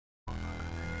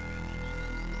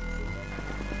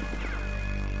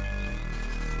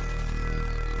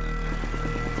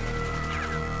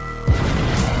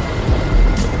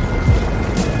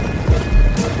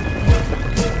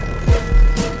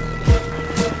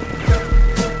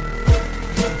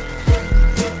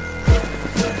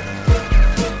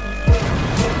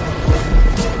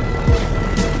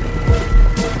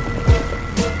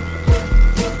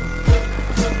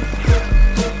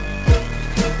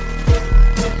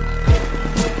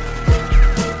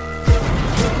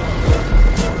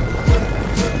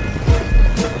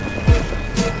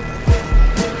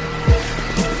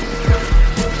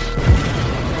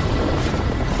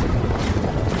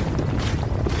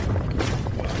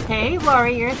Hey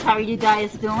warriors, how are you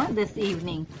guys doing this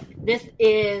evening? This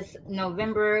is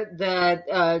November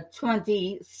the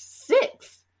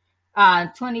 26th,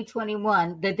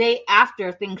 2021, the day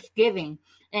after Thanksgiving.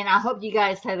 And I hope you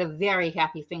guys had a very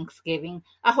happy Thanksgiving.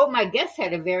 I hope my guests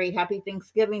had a very happy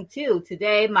Thanksgiving too.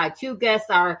 Today, my two guests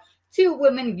are two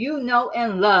women you know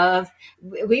and love.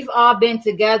 We've all been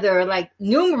together like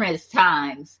numerous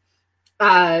times.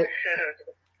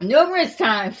 Numerous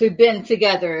times we've been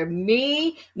together.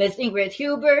 Me, Miss Ingrid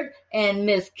Hubert, and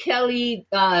Miss Kelly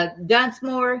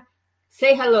Dunsmore.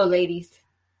 Say hello, ladies.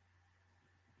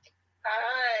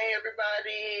 Hi,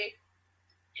 everybody.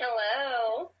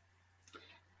 Hello.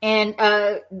 And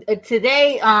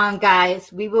today,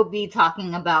 guys, we will be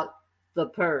talking about The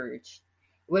Purge,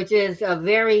 which is a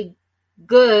very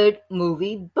good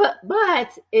movie, but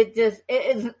it is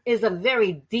a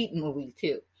very deep movie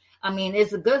too. I mean,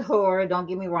 it's a good horror, don't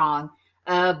get me wrong,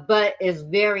 but it's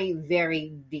very,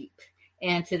 very deep.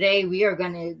 And today we are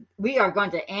going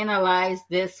to analyze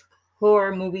this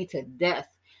horror movie to death.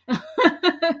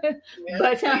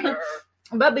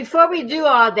 But before we do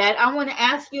all that, I want to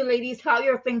ask you, ladies, how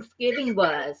your Thanksgiving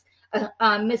was.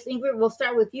 Miss Ingrid, we'll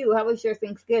start with you. How was your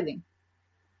Thanksgiving?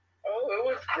 Oh, it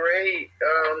was great.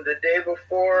 The day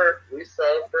before, we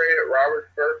celebrated Robert's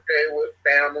birthday with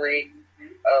family.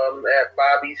 At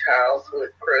Bobby's house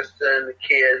with Krista and the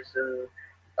kids and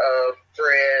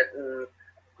Fred and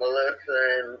Melissa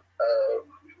and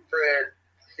Fred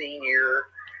Senior.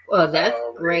 Well, that's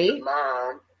great.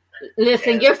 Mom.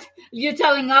 Listen, you're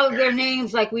telling all of their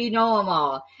names like we know them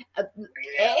all.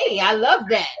 Hey, I love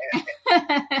that. And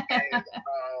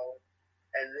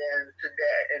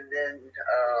then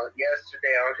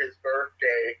yesterday on his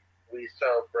birthday, we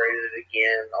celebrated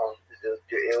again.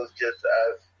 It was just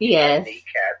us. Yes. Me,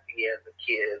 Kathy, and the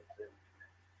kids. And,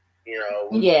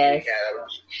 yes.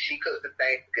 She cooked the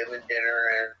Thanksgiving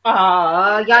dinner.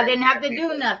 And y'all didn't have to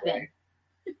do nothing.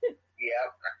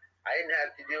 Yeah, I didn't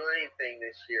have to do anything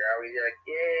this year. I was like,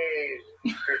 yay.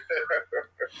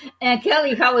 And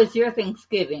Kelly, how was your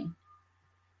Thanksgiving?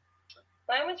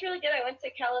 Mine was really good. I went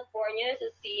to California to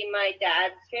see my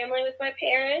dad's family with my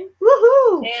parents.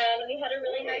 Woohoo! And we had a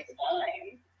really nice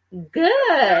time.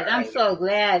 Good. I'm so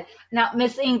glad. Now,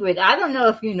 Miss Ingrid, I don't know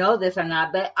if you know this or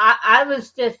not, but I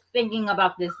was just thinking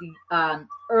about this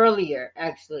earlier,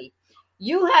 actually.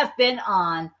 You have been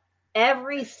on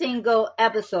every single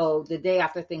episode the day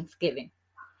after Thanksgiving.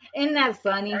 Isn't that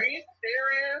funny? Are you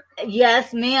serious?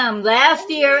 Yes, ma'am. Last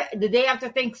year, the day after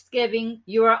Thanksgiving,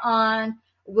 you were on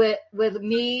with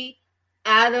me,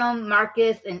 Adam,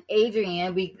 Marcus, and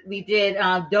Adrian. We did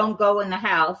Don't Go in the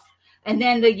House. And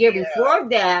then the year before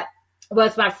that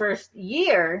was my first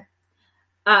year.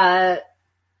 It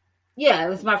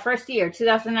was my first year,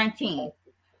 2019.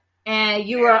 And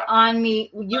you were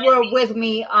with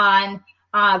me on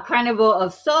Carnival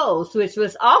of Souls, which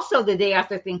was also the day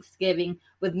after Thanksgiving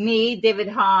with me, David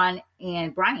Hahn,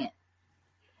 and Bryant.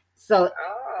 So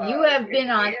you have been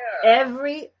on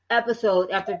every episode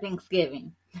after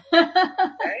Thanksgiving. That's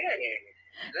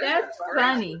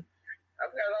funny.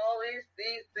 I've got all these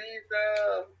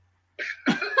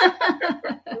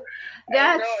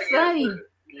That's funny.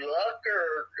 Luck or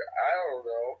I don't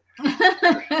know.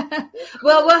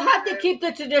 Well, we'll have to keep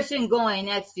the tradition going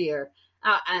next year.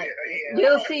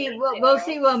 We'll see. We'll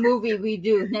see what movie we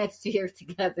do next year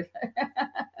together.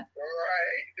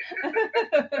 Right.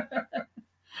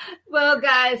 Well,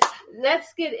 guys,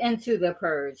 let's get into The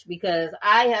Purge because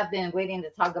I have been waiting to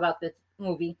talk about this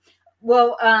movie.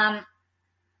 Well,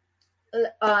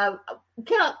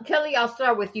 Kelly, I'll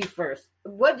start with you first.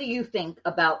 What do you think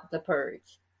about The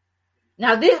Purge?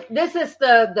 Now, this is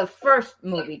the first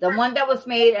movie, the one that was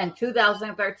made in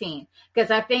 2013,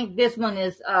 because I think this one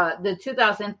is the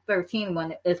 2013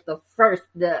 one is the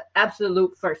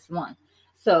absolute first one.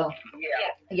 So,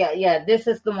 yeah, this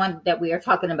is the one that we are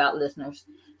talking about, listeners.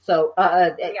 So,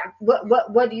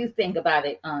 what do you think about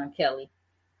it, Kelly?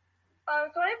 So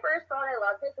when I first saw it, I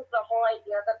loved it because the whole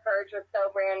idea of The Purge was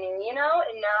so brand new, and now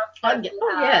is it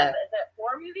 4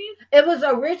 movies? It was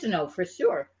original for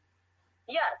sure.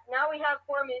 Yes, now we have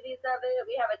 4 movies of it.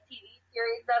 We have a TV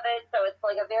series of it, so it's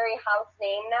like a very house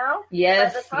name now.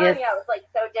 Yes, but at the time, it was like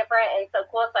so different and so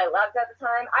cool. So I loved it at the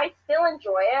time. I still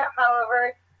enjoy it.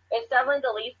 However, it's definitely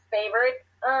the least favorite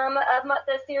of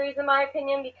the series in my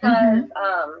opinion because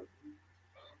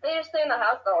they just stay in the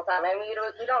house the whole time. I mean,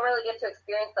 we don't really get to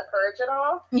experience The Purge at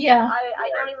all. Yeah. I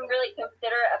don't even really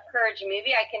consider it a Purge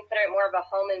movie. I consider it more of a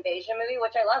home invasion movie,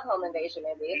 which I love home invasion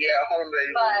movies. Yeah, home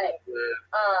invasion. But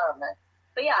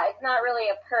But yeah, it's not really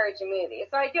a Purge movie.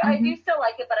 So I do still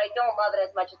like it, but I don't love it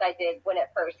as much as I did when it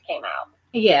first came out.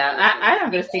 Yeah, I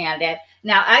understand that.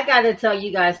 Now, I got to tell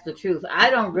you guys the truth. I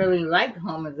don't really like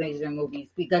home invasion movies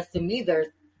because to me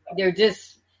they're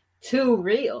just too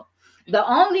real. The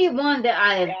only one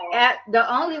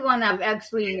I've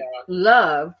actually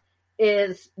loved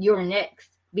is Your Next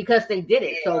because they did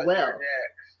it so well.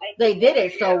 They did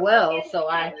it so well. So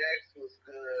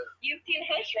You've seen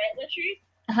Hush, right, Latrice?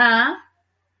 Huh?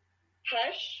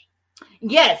 Hush.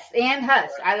 Yes, and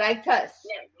Hush. I liked Hush.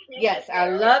 Yes, I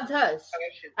loved Hush.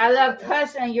 I loved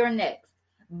Hush and Your Next.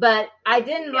 But I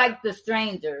didn't like The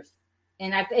Strangers.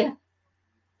 And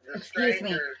excuse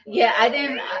me. Yeah, I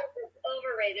didn't.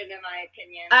 Overrated in my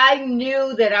opinion. I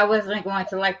knew that I wasn't going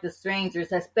to like The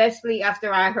Strangers, especially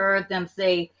after I heard them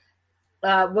say,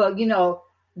 well,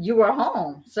 you were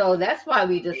home. So that's why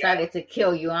we decided to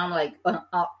kill you. I'm like,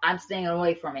 I'm staying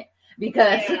away from it.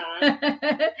 Because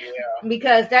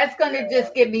because that's going to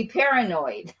just get me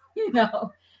paranoid,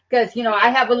 because I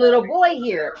have a little boy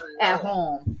here at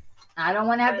home. I don't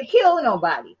want to have to kill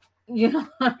nobody, You just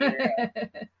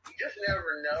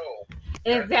never know.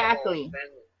 Exactly.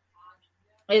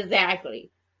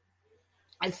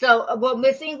 And so, well,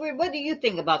 Miss Ingrid, what do you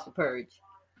think about The Purge?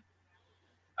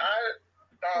 I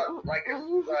thought, like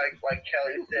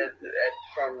Kelly said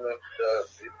from the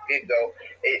get-go,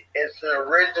 it's an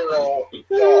original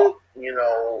thought,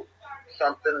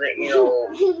 something that,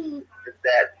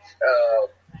 that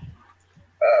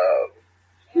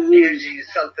gives you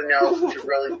something else to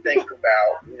really think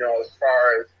about, as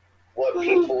far as what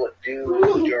people would do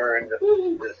during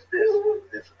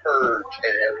this purge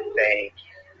and everything.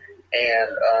 And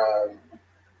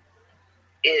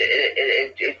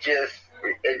it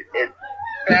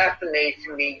fascinates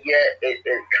me, yet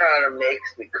it kind of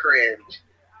makes me cringe,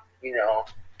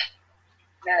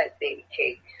 Night, baby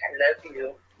cake. I love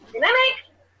you. Night.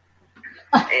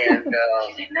 And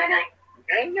Night.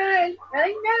 night.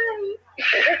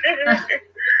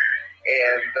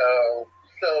 And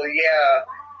so yeah,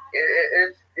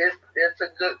 it's a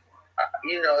good,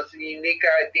 it's a unique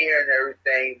idea and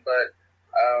everything, but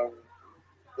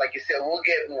like you said, we'll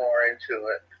get more into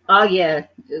it. Oh yeah,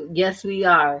 yes we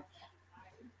are.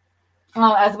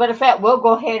 As a matter of fact, we'll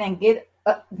go ahead and get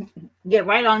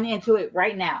right on into it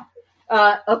right now.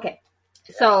 Okay,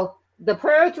 so The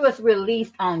Purge was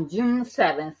released on June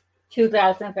 7th,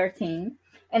 2013,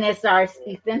 and it stars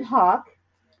Ethan Hawke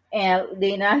and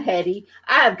Lena Headey.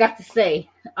 I have got to say,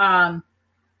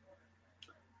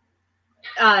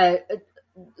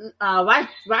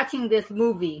 watching this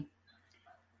movie,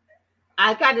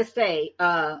 I got to say,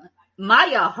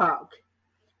 Maya Hawke,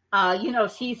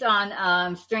 she's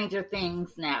on Stranger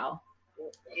Things now.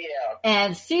 Yeah.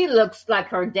 And she looks like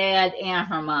her dad and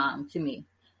her mom to me.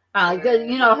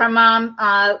 Her mom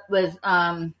was,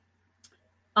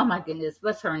 oh my goodness,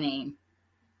 what's her name?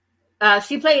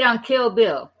 She played on Kill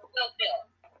Bill.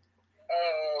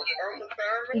 Uma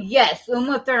Thurman? Yes,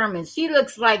 Uma Thurman. She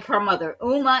looks like her mother,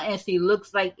 Uma, and she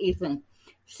looks like Ethan.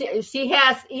 She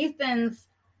has Ethan's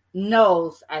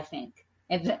nose, I think.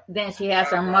 And then she has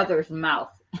her mother's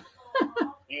mouth.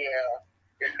 Yeah.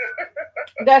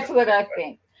 That's what I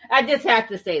think. I just have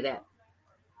to say that.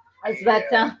 But,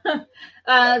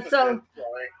 so,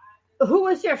 who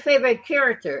is your favorite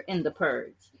character in The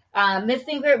Purge? Miss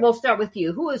Ingrid, we'll start with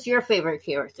you. Who is your favorite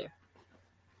character?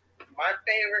 My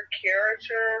favorite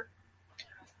character?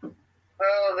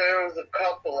 Well, there was a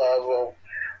couple of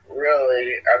them,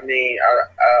 really. I mean,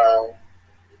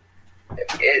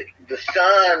 the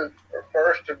son,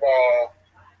 first of all,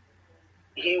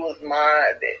 he was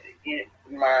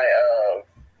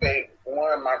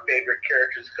one of my favorite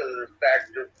characters because of the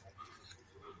fact that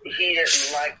he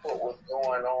didn't like what was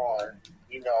going on.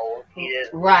 He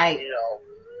didn't. Right.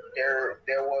 There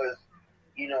was,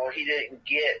 he didn't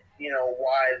get,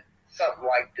 why something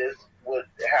like this would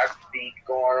have to be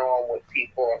going on with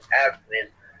people happening,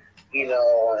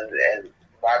 and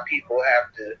why people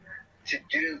have to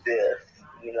do this,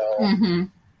 Mm-hmm.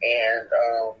 And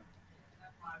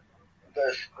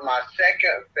my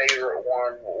second favorite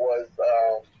one was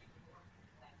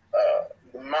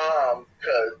the mom,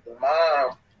 because the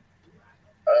mom,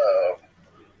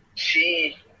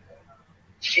 she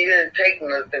didn't take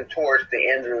nothing towards the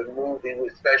end of the movie,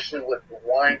 especially with the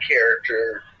one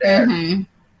character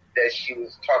that she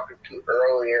was talking to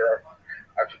earlier.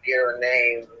 I forget her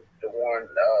name, the one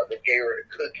that gave her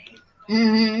the cookies.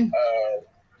 Mm-hmm.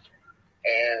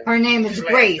 And her name is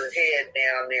Grace. Her head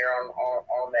down there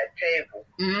on that table.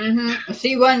 Mm-hmm.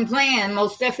 She wasn't playing,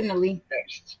 most definitely.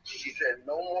 She said,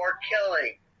 "No more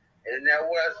killing." Isn't that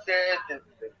what I said?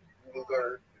 We're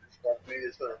going to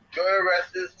just gonna enjoy the rest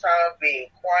of this time being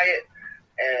quiet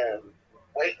and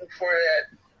waiting for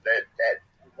that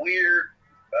weird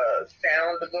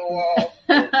sound to go off.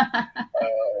 And,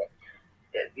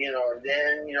 and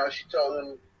then she told him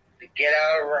to get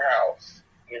out of her house.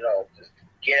 Just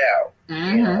get out.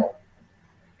 Mm-hmm.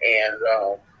 And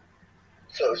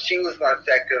so she was my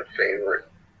second favorite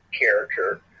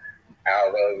character out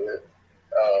of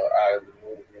the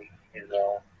movie.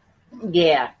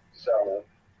 Yeah. So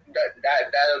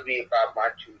that'll be about my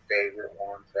two favorite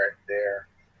ones right there.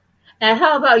 And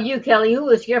how about you, Kelly? Who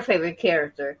was your favorite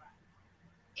character?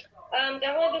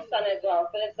 Definitely the son as well,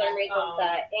 for the same reasons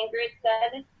that Ingrid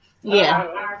said.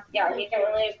 Yeah. He can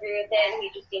really agree with it. He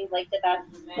just seems like the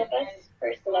best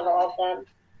person of all of them.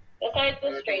 Besides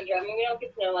the stranger. I mean, we don't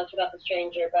get to know much about the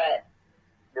stranger, but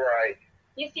right.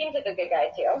 He seems like a good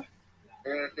guy too.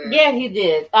 Mm-hmm. Yeah, he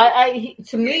did.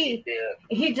 To me,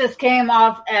 he just came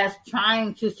off as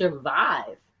trying to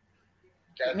survive.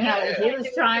 He was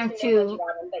trying to.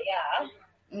 But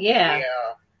yeah.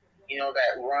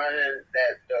 That running,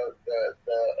 the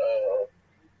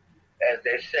as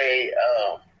they say,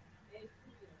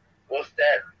 what's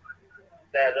that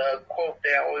quote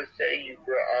they always say?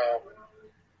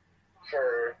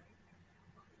 For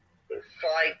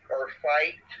flight or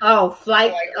fight. Oh,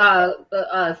 fight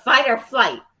or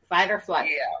flight. Fight or flight.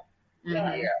 Yeah.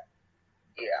 Mm-hmm.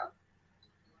 Yeah.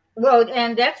 Well,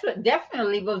 and that's what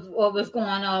was going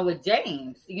on with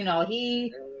James.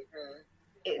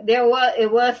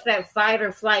 It was that fight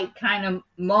or flight kind of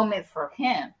moment for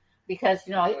him because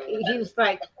he was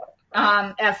like,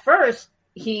 at first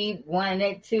he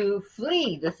wanted to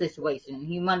flee the situation.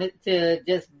 He wanted to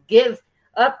just give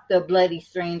up the bloody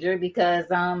stranger because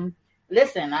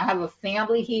listen, I have a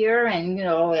family here and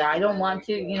I don't want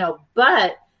to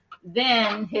but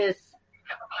then his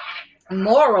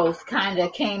morals kind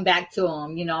of came back to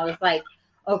him. It's like,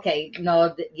 okay,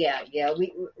 no,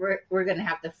 we're gonna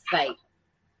have to fight.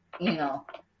 Right.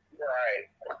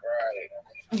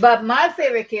 But my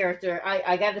favorite character,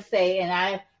 I got to say,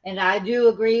 and I do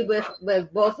agree with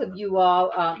both of you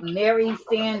all, Mary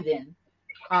Standen.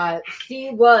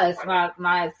 She was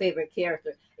my favorite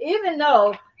character, even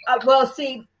though,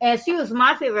 and she was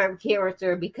my favorite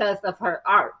character because of her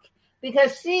arc.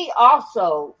 Because she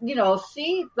also,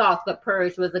 she thought the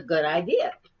Purge was a good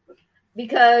idea.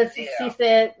 Because she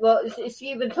said, she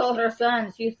even told her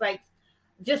son, she's like,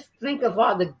 just think of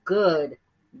all the good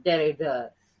that it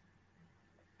does.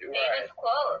 Famous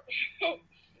quote.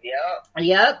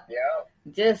 Yep.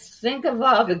 Just think of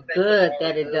all the good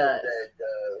that it does.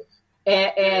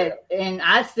 And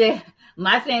I said,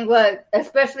 my thing was,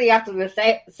 especially after the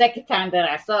second time that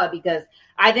I saw it, because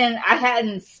I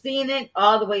hadn't seen it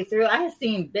all the way through. I had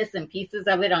seen bits and pieces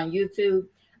of it on YouTube,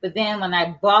 but then when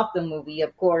I bought the movie,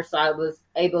 of course, I was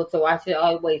able to watch it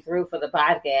all the way through for the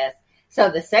podcast. So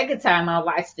the second time I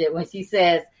watched it, when she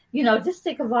says, just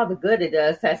think of all the good it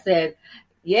does, I said,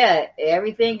 yeah,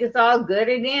 everything is all good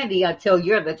and dandy until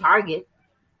you're the target.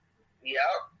 Yep,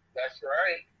 that's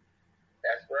right.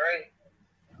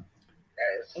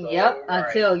 So yep, right.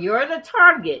 Until you're the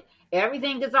target,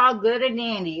 everything is all good and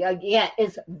dandy.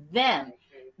 It's them.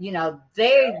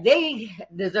 They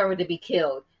deserve to be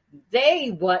killed.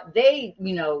 They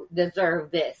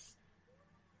deserve this.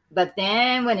 But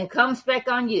then when it comes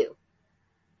back on you.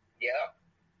 Yep,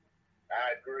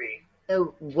 I agree.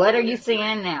 What are you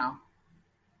saying now?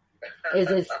 Is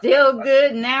it still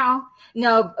good now?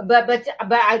 No, but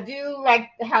I do like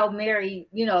how Mary,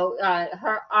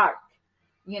 her arc,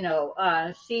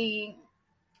 she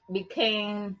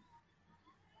became.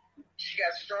 She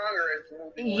got stronger as the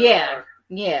movie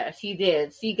Yeah, she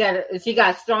did. She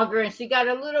got stronger and she got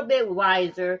a little bit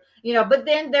wiser, But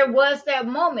then there was that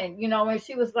moment, when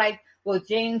she was like, "Well,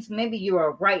 James, maybe you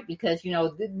are right because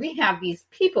we have these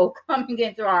people coming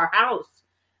into our house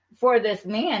for this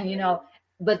man,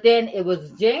 But then it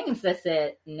was James that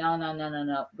said,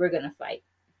 "No, we're gonna fight.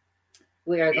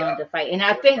 We are going to fight." And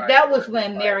I think that was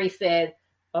when Mary said,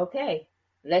 "Okay,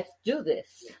 let's do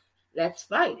this. Let's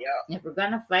fight. Yeah. If we're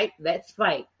gonna fight, let's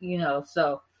fight."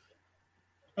 So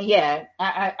yeah,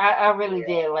 I really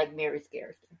did like Mary's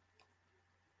character.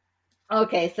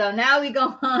 Okay, so now we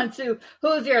go on to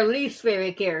who's your least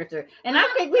favorite character, and I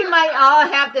think we might all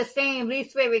have the same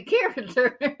least favorite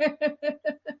character.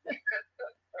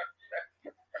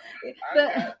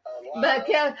 But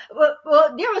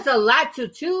there was a lot to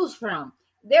choose from.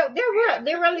 There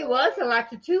really was a lot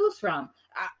to choose from.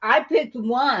 I picked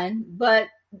one, but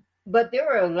there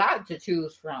were a lot to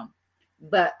choose from.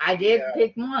 But I did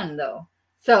pick one though.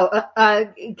 So,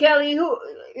 Kelly,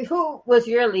 who was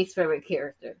your least favorite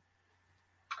character?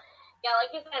 Yeah,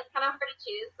 like you said, it's kind of hard to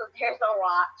choose because there's a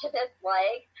lot to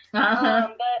dislike.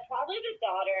 But probably the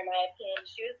daughter, in my opinion.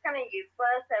 She was kind of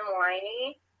useless and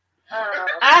whiny.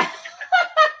 How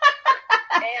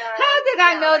did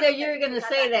I know that you were going to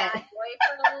say that?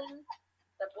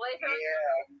 The boyfriend.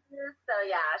 Yeah. So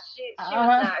yeah, she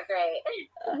was not great.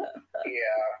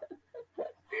 Yeah.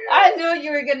 I knew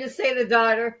you were going to say the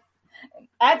daughter.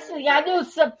 Actually, I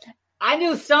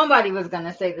knew somebody was going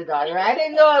to say the daughter. I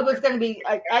didn't know it was going to be.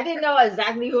 I didn't know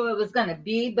exactly who it was going to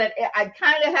be, but I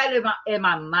kind of had it in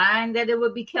my mind that it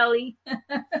would be Kelly. Yeah.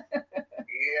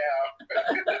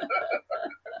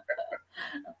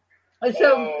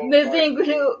 So, Ms. Ingrid,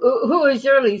 who is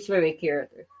your least favorite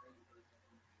character?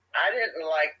 I didn't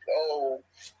like the old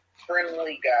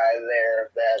friendly guy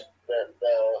there. The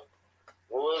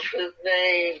what was his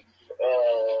name?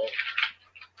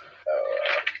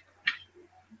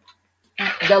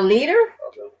 The leader?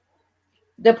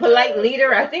 The polite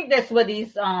leader? I think that's what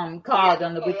he's called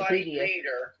on the Wikipedia.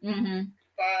 Leader. Mm-hmm.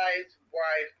 Spy's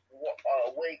wife,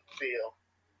 Wakefield.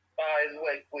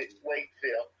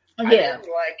 Wakefield. Yeah. I didn't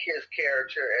like his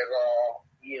character at all.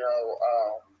 You know,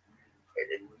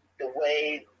 the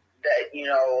way that, you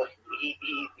know,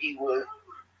 he was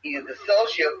a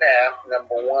sociopath,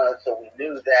 number one, so we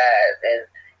knew that, and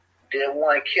didn't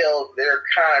want to kill their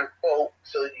kind folk,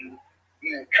 so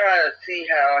you kind of see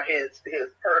how his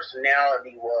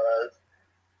personality was.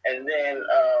 And then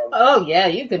oh yeah,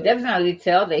 you could definitely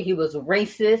tell that he was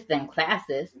racist and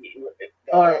classist.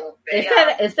 Or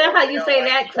is that how you say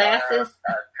that, classist?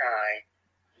 Our kind,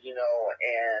 you know,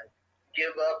 and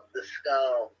give up the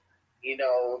scum, you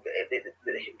know.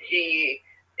 He,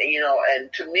 you know,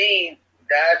 and to me,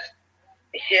 that's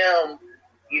him,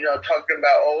 you know, talking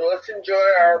about, oh, let's enjoy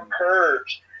our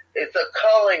purge. It's a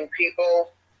culling,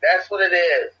 people. That's what it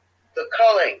is. It's a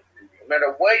culling. No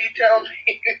matter what you tell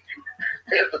me,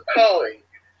 it's a culling.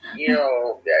 You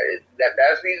know,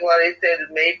 that's the reason why they said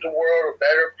it made the world a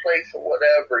better place or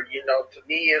whatever. You know, to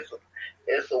me,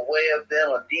 it's a way of them,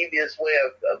 a devious way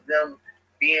of them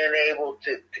being able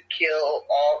to kill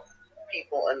all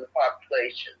people in the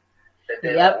population that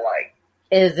they don't like.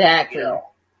 Exactly. You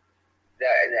know,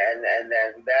 and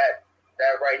then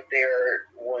that right there,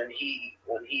 when he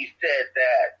said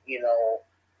that, you know,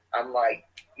 I'm like,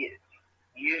 you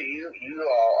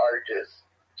all are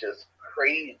just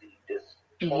crazy, just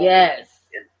totally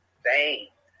insane.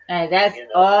 And that's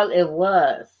all it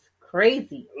was.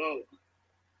 Crazy.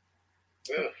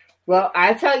 Well,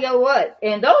 I tell you what,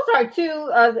 and those are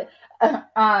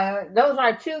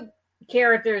two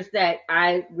characters that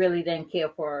I really didn't care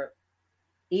for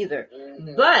either.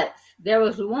 Mm-hmm. But there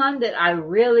was one that I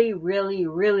really, really,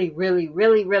 really, really,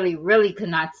 really, really, really could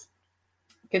not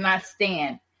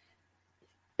stand.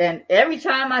 And every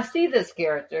time I see this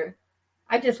character,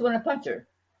 I just want to punch her.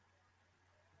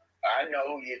 I know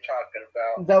who you're talking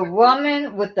about. The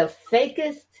woman with the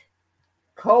fakest,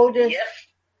 coldest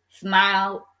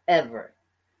smile ever.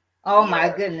 Oh my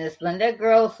goodness. When that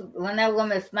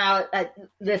woman smiled,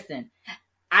 listen,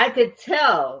 I could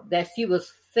tell that she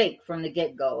was fake from the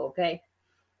get-go, okay?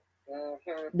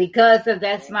 Mm-hmm. Because of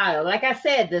that smile. Like I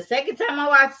said, the second time I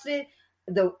watched it,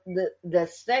 the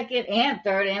second and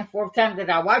third and fourth time that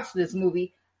I watched this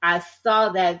movie, I saw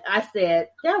that. I said,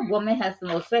 that woman has the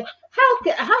most fake.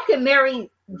 How can Mary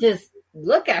just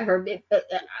look at her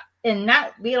and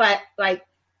not be like,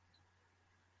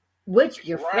 which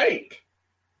you're fake?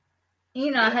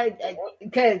 You know,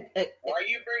 because why are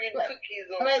you bringing cookies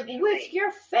over? Like, which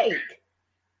you're fake?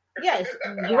 Yes,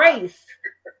 Grace.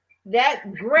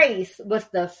 That Grace was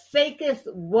the fakest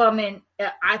woman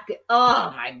I could.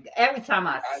 Oh my! Every time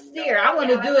I see her, I want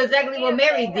to do exactly what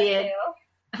Mary did.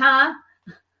 Huh?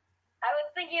 I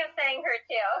was thinking of saying her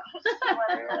too.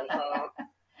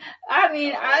 I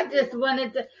mean, I just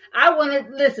wanted to. I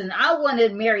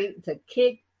wanted Mary to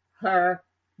kick her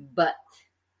butt.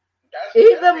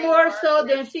 Even more so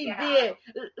than she did.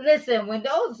 Listen, when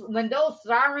those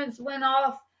sirens went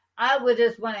off, I would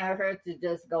just wanted her to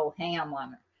just go ham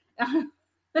on her. That's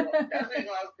the reason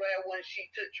I was glad when she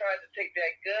tried to take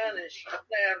that gun and she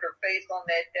slammed her face on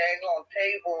that daggone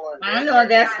table. And I know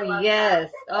that's yes.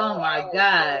 Oh my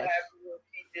gosh.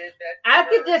 I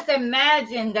could just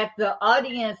imagine that the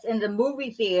audience in the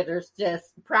movie theaters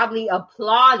just probably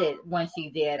applauded when she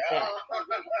did that.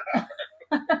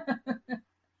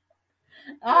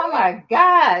 Oh my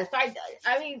gosh.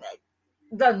 I mean,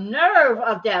 the nerve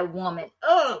of that woman.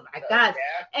 Oh my God.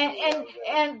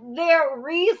 And their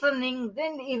reasoning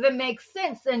didn't even make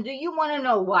sense. And do you want to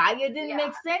know why it didn't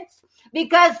make sense?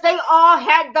 Because they all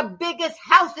had the biggest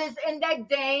houses in that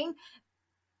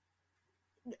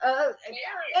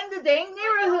in the dang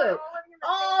neighborhood.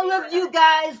 All of you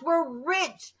guys were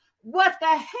rich. What the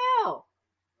hell?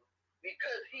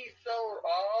 Because he sold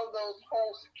all those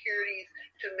home securities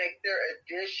to make their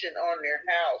addition on their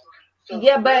house. So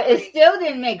yeah, but it still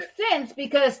didn't make sense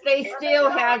because they still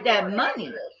have that money.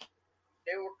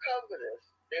 They were covetous.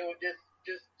 They were just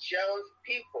jealous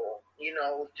people,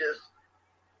 just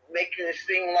making it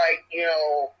seem like,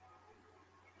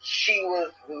 she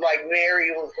was like,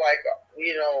 Mary was like,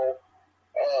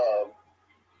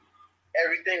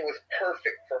 everything was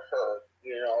perfect for her,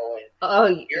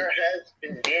 and your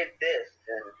husband did this,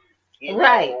 and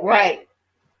right.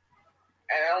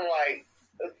 And I'm like,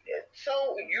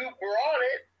 so you brought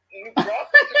it. You brought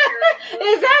the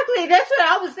security. Exactly. That's what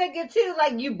I was thinking too.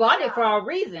 Like, you bought it for a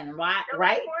reason, right?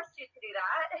 Nobody forced you to do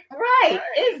that. Right.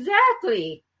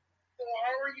 Exactly. So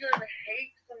how are you going to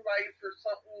hate somebody for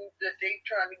something that they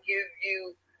trying to give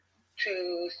you to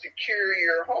secure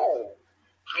your home?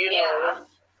 And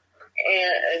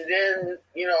then,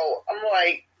 I'm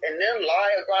like, and then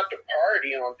lie about the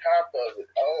party on top of it.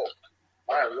 Oh,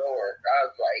 my Lord. I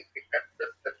was like...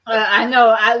 I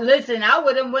know. I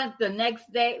would have went the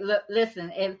next day.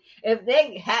 Listen, if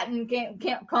they hadn't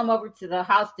come over to the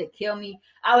house to kill me,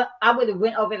 I would have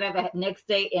went over there the next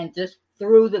day and just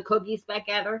threw the cookies back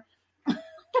at her.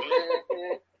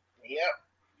 Mm-hmm. Yep.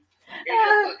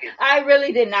 I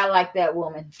really did not like that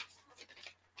woman.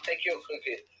 Take your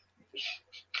cookies.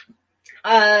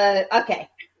 Okay.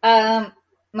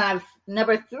 My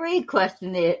number 3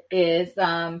 question is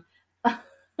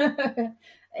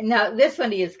now this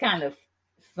one is kind of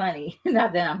funny.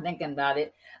 Not that I'm thinking about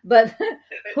it, but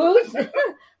whose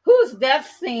death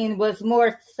scene was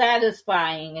more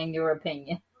satisfying in your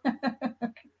opinion?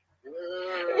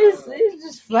 It's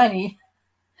just funny.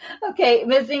 Okay,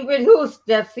 Miss Ingrid, whose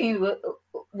death scene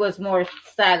was more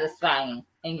satisfying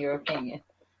in your opinion?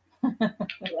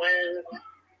 When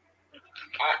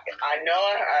I know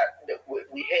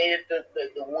we hated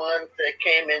the ones that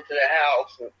came into the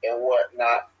house and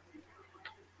whatnot,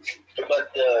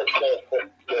 but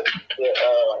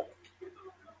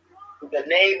the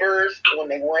neighbors, when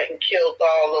they went and killed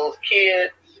all those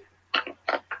kids,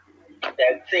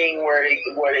 that scene where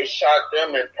they shot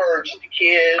them and purged the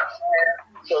kids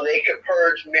so they could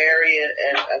purge Mary and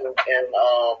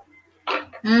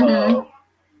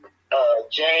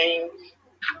James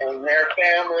and their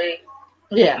family.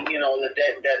 Yeah.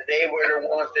 That they were the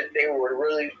ones that they were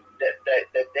really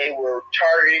that they were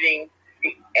targeting,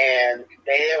 and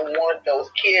they didn't want those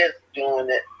kids doing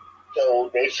it, so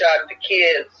they shot the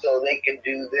kids so they could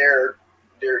do their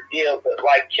deal. But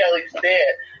like Kelly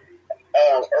said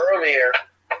earlier,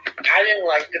 I didn't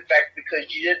like the fact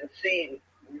because you didn't see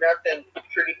nothing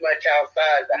pretty much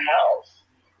outside the house.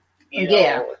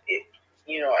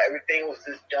 Everything was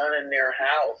just done in their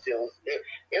house. It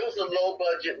was a low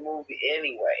budget movie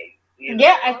anyway.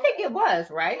 Yeah, I think it was,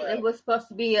 right? It was supposed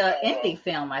to be an indie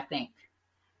film, I think.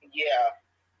 Yeah,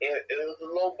 it was a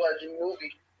low budget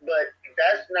movie, but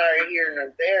that's neither here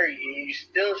nor there. You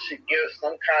still should give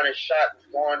some kind of shots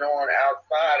going on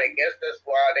outside. I guess that's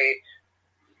why they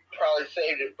probably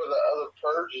saved it for the other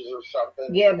purges or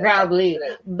something. Yeah, probably.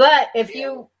 But if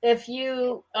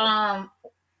you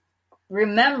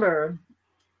remember,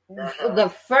 the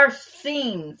first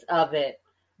scenes of it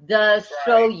does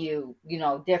show you,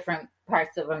 different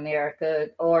parts of America,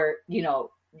 or different,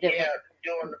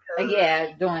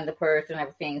 during the purge and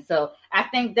everything. So I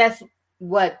think that's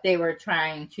what they were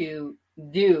trying to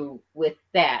do with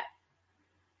that.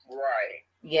 Right.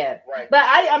 Yeah. Right. But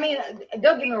I mean,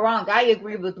 don't get me wrong. I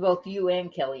agree with both you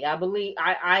and Kelly.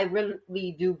 I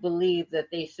really do believe that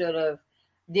they should have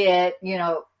did,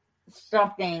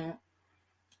 something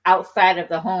outside of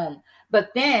the home,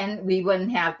 but then we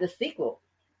wouldn't have the sequel.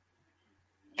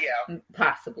 Yeah.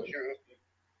 Possibly. True.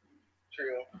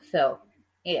 So,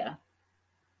 yeah.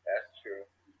 That's true.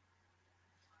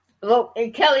 Well,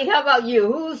 and Kelly, how about you?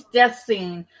 Whose death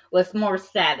scene was more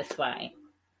satisfying?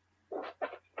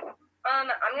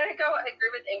 I'm gonna go agree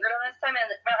with Ingrid on this time. And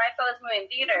when I saw this movie in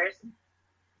theaters,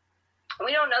 we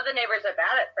don't know the neighbors are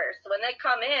bad at first. So when they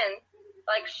come in,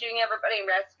 like shooting everybody and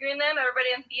rescuing them, everybody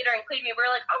in theater, including me, we're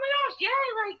like, oh my gosh, yay!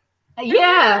 Like,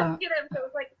 rescue them. So it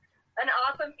was like an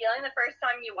awesome feeling the first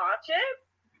time you watch it.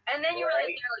 And then you realize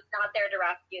they're like not there to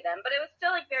rescue them, but it was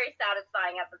still like very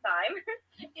satisfying at the time.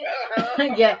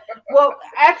 Yeah. Well,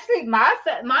 actually, my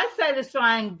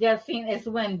satisfying death scene is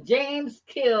when James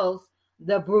kills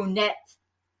the brunette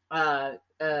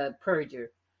purger.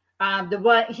 The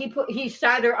one he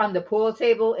shot her on the pool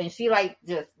table, and she like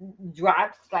just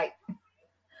drops like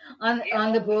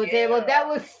on the pool table. That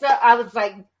was so. I was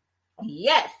like,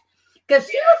 yes, because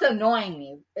she was annoying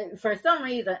me for some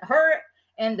reason. Her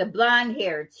and the blonde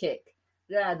haired chick,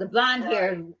 the blonde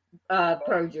haired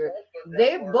Purger,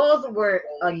 they both were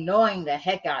annoying the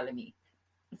heck out of me.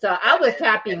 So I was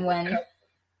happy when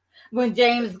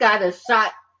James got a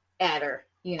shot at her,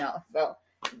 you know. So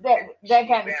that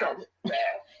kind of stuff.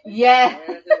 Yeah,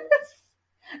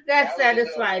 that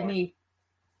satisfied me.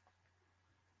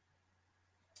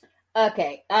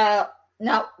 Okay.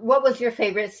 Now, what was your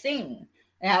favorite scene?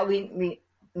 Now we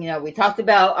talked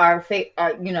about our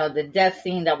the death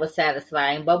scene that was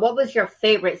satisfying, but what was your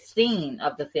favorite scene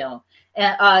of the film?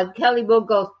 And Kelly, we'll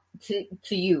go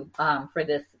to you for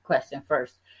this question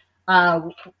first.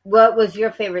 What was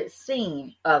your favorite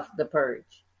scene of The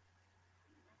Purge?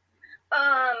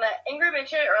 Ingrid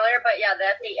mentioned it earlier, but yeah,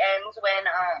 that's the end when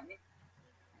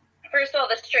first of all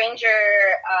the stranger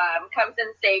comes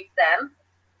and saves them,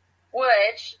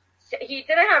 which he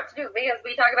didn't have to do because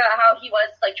we talk about how he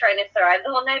was like trying to survive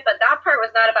the whole night, but that part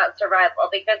was not about survival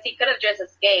because he could have just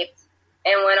escaped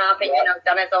and went off and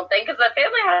done his own thing because the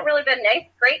family hadn't really been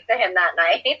great to him that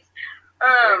night.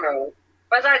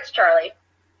 Besides Charlie.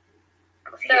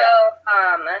 So,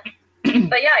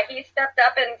 but yeah, he stepped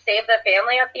up and saved the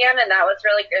family at the end, and that was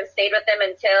really good. Stayed with them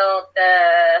until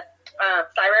the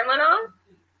siren went on.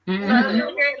 Mm-hmm. So that was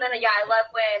really great. And then, I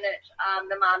love when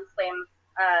the mom slams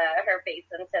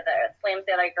slams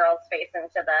the other girl's face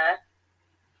into the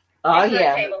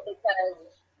table because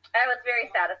that was very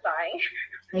satisfying.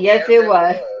 Yes, it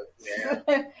was. Yeah.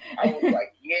 I was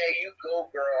like, yeah, you go,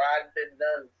 girl. I've been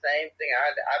done the same thing.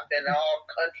 I've been all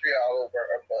country all over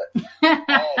her butt.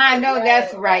 I know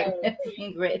that's right,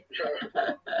 Ingrid.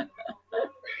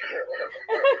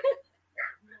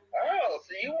 Oh,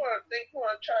 so you want to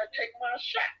try to take my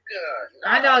shotgun?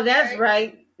 I know that's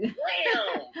right. You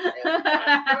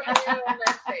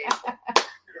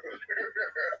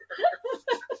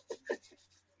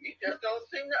just don't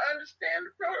seem to understand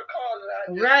the protocol that I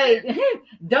just right. did.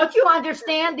 Don't you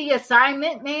understand the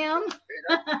assignment, ma'am?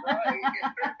 That's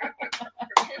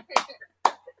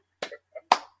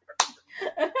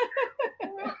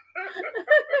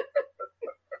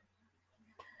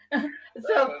right.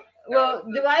 So, well,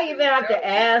 do I even have to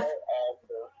ask?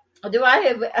 Do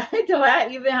I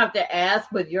even have to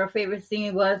ask what your favorite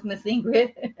scene was, Miss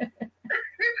Ingrid?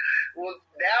 Well,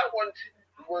 that one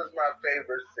was my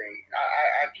favorite scene.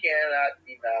 I cannot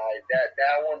deny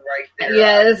that one right there.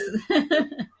 Yes.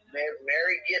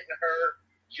 Mary getting her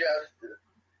justice,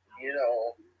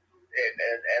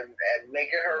 and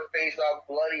making her face all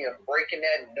bloody and breaking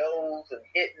that nose and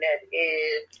hitting that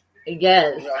head.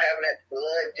 Yes. Having that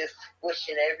blood just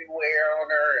squishing everywhere on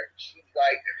her, and she's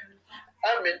like,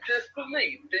 I'm in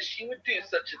disbelief that she would do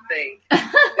such a thing. And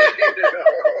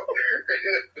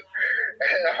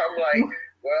I'm like,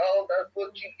 well, that's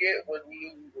what you get when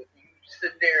you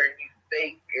sit there and you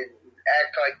fake and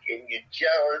act like and you're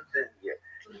jealous and you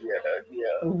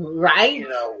right.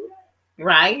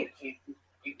 Right.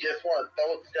 You just want to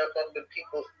throw stuff up in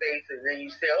people's face, and then you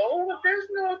say, "Oh, well, there's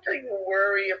nothing to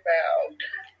worry about."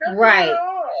 Nothing right.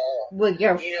 With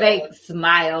your fake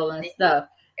smile and stuff.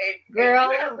 Girl,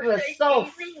 it was so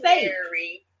fake.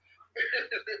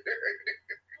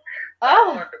 I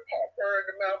wanted to pop her in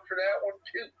the mouth for that one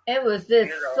too. It was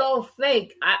just so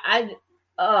fake.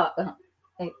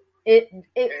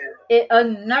 It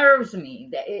unnerves me.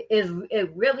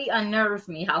 It really unnerves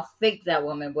me how fake that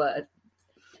woman was.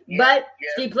 But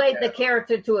she played the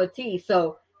character to a T.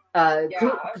 So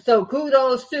so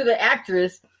kudos to the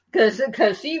actress because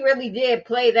she really did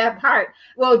play that part.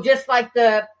 Well, just like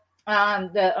the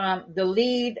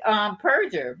lead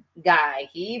Purger guy,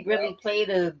 he really played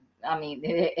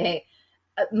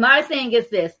my thing is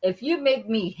this: if you make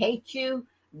me hate you,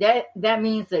 that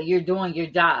means that you're doing your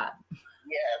job.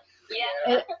 Yes.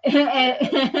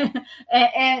 Yeah.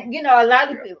 And a lot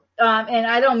of people, and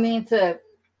I don't mean to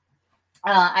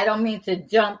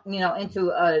jump,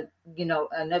 into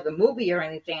another movie or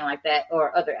anything like that,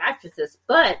 or other actresses.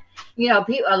 But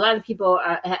a lot of people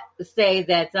say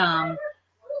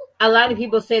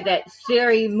that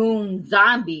Sherry Moon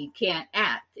Zombie can't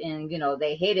act, and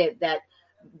they hated that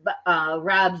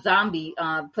Rob Zombie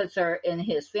puts her in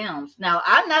his films. Now,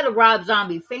 I'm not a Rob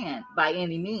Zombie fan by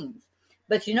any means,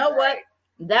 but you know what?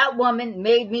 That woman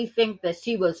made me think that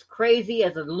she was crazy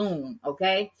as a loon.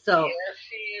 Okay, so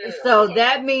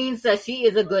that means that she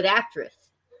is a good actress.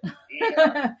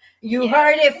 Yeah. You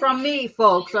heard it from me,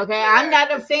 folks. Okay, I'm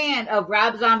not a fan of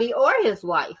Rob Zombie or his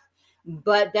wife,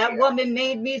 but that woman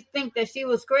made me think that she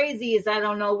was crazy as I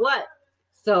don't know what.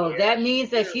 So that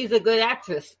means that she's a good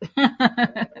actress. You're right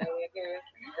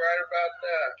about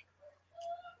that.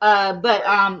 But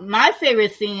my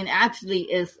favorite scene actually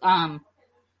is my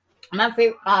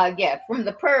favorite. From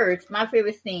the Purge. My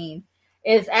favorite scene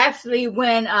is actually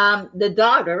when the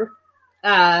daughter,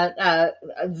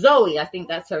 Zoe, I think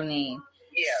that's her name.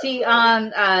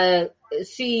 Yeah.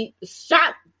 She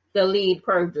shot the lead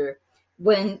purger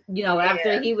when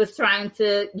after he was trying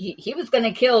to he was going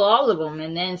to kill all of them,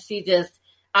 and then she just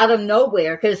out of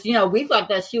nowhere, because we thought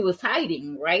that she was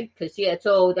hiding, right? Because she had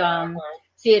told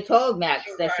Max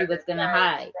that she was going to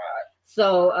hide.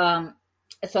 So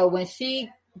so when she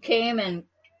came and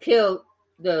killed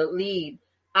the lead,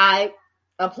 I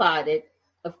applauded,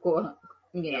 of course.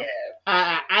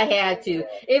 I had to,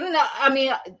 even though,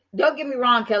 don't get me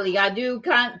wrong, Kelly, I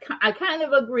kind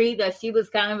of agree that she was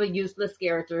kind of a useless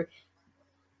character.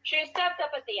 She stepped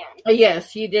up at the end. Yes,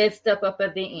 she did step up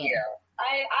at the end. Yeah,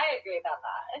 I agree about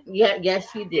that. Yeah, yes,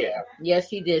 she did. Yeah. Yes,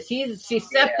 she did. She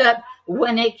stepped up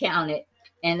when it counted,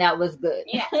 and that was good.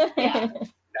 Yeah. That's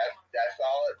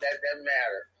all that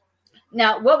matters.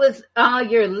 Now, what was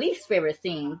your least favorite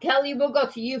scene? Kelly, we'll go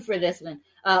to you for this one.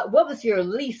 What was your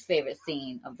least favorite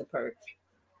scene of The Purge?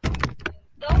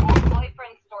 The whole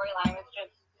boyfriend storyline was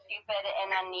just stupid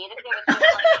and unneeded. It was just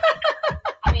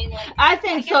I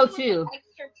think so too.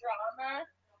 Extra drama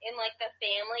in the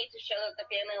family to show that the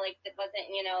family wasn't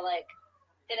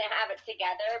didn't have it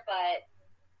together, but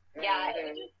yeah,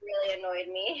 it just really annoyed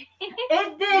me.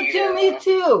 It did to me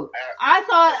too. I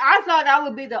thought I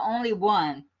would be the only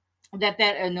one that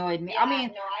annoyed me. Yeah, no, I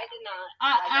did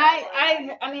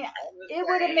not. I mean, it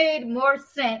would have made more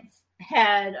sense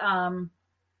had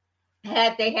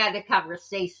they had a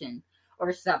conversation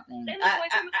or something. Then the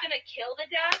boyfriend was gonna kill the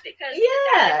dad because the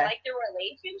dad liked the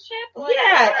relationship.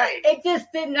 It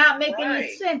just did not make any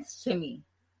sense to me.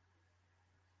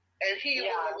 And he was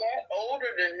a lot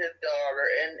older than his daughter,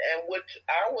 and which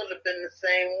I would have been the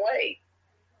same way.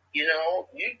 You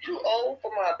too old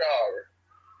for my daughter.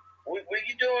 What are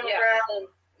you doing around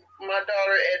my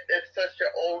daughter at such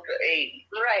an older age?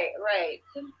 Right.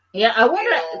 Yeah, I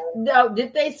wonder.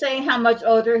 Did they say how much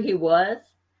older he was?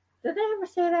 Did they ever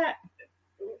say that?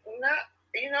 Not.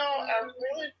 I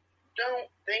really don't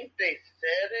think they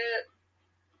said it.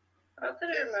 I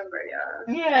couldn't remember.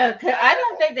 Yeah, I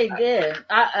don't think they did.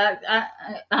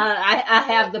 I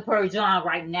have The Purge on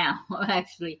right now,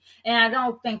 actually, and I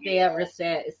don't think they ever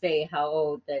say how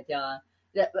old that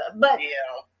But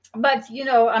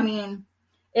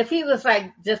if he was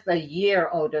just a year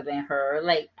older than her,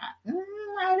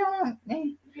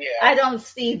 I don't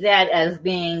see that as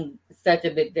being such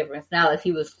a big difference. Now, if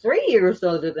he was 3 years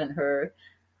older than her,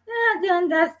 then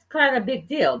that's kind of a big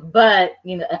deal. But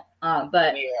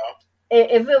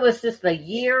if it was just a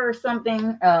year or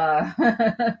something,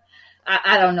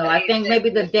 I don't know. I think maybe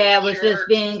the dad was just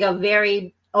being a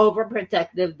very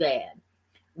overprotective dad,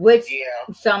 which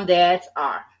some dads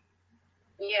are.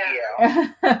 Yeah.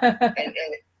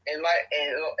 and like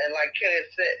Kelly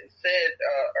said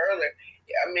earlier,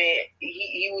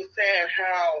 he was saying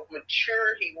how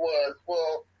mature he was.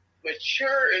 Well,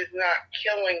 mature is not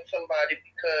killing somebody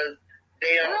because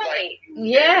they don't like you.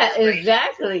 Yeah,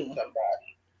 exactly. Somebody.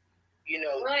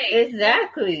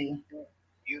 Exactly.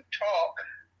 You talk,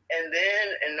 and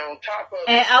on top of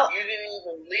it, you didn't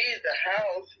even leave the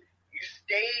house. You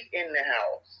stayed in the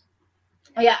house.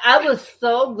 Yeah, I was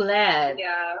so glad.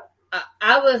 Yeah.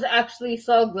 I was actually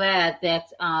so glad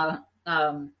that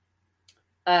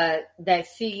that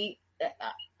she.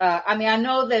 I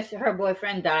know that her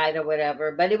boyfriend died or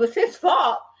whatever, but it was his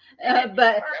fault.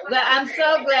 But I'm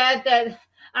so glad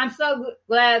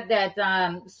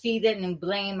that she didn't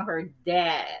blame her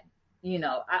dad.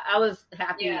 I was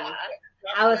happy. Yeah.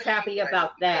 I was happy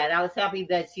about that. I was happy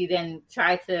that she didn't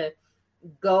try to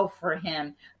go for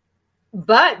him.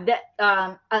 But that,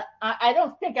 I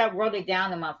don't think I wrote it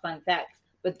down in my fun facts,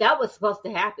 but that was supposed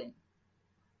to happen.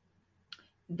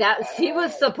 That she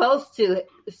was supposed to.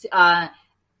 I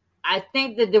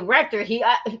think the director,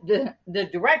 the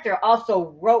director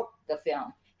also wrote the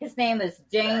film. His name is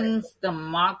James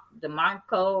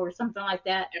DeMarco or something like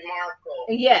that. DeMarco.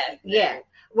 Yeah.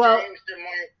 Well, James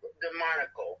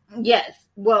DeMarco. Yes.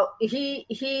 Well,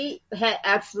 he had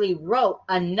actually wrote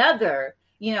another.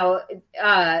 It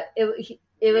was.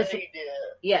 Yeah, he did.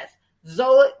 Yes.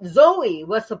 Zoe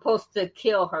was supposed to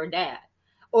kill her dad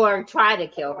or try to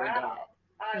kill her dad.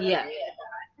 Yeah.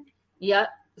 Yep.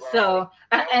 So,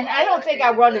 and I don't think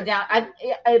I wrote it down.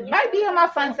 It might be in my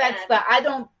fun facts, but I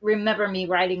don't remember me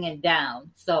writing it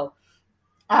down. So,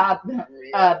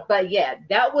 but yeah,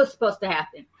 that was supposed to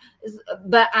happen.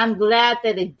 But I'm glad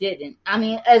that it didn't.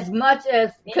 As much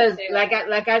as, because like I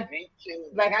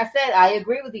said, I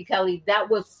agree with you, Kelly. That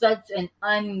was such an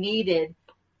unneeded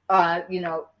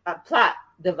a plot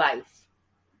device.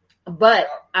 But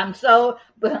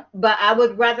but I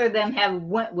would rather them have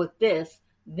went with this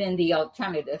than the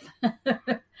alternative,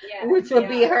 which would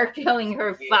be her killing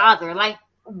her father. Like,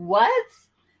 what?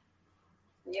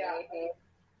 Yeah.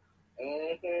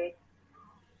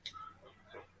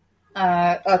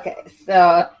 Okay,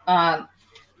 so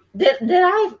did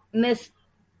I miss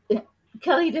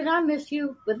Kelly? Did I miss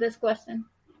you with this question?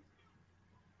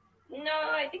 No,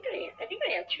 I think I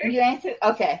answered. You answered?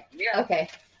 Okay. Yeah. Okay.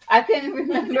 I couldn't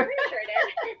remember.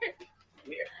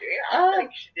 I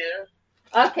think she did.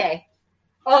 Okay.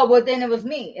 Oh, well, then it was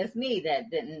me. It's me that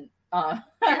didn't. I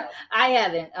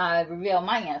haven't revealed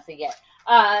my answer yet.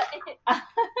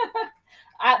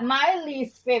 My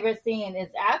least favorite scene is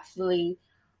actually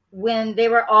when they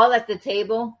were all at the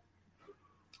table,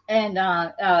 and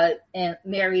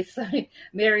Mary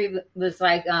was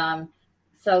like,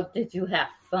 so did you have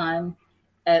fun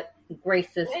at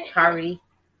Grace's party?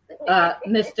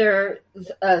 Mr.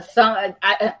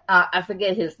 I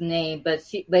forget his name, but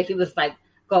he was like,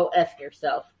 go F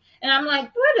yourself. And I'm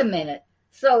like, wait a minute.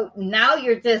 So now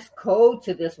you're just cold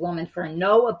to this woman for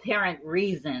no apparent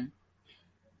reason.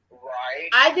 Right.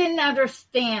 I didn't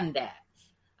understand that.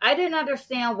 I didn't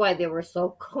understand why they were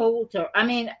so cold to her. I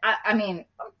mean, I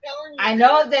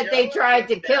know that they tried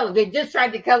to kill her. They just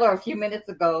tried to kill her a few minutes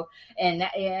ago. And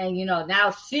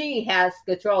now she has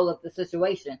control of the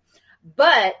situation.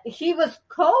 But he was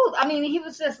cold. I mean, he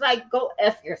was just like, go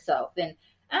F yourself. And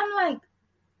I'm like,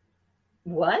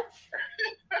 what?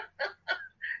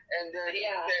 And then he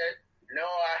said, no,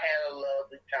 I had a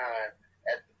lovely time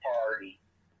at the party,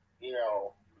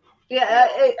 Yeah,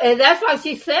 and that's why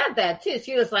she said that too.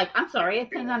 She was like, I'm sorry, I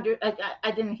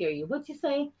didn't hear you. What'd you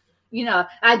say?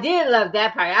 I did love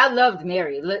that part. I loved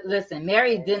Mary. Listen,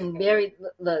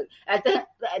 look, at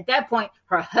that point,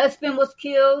 her husband was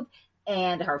killed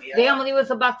and her family was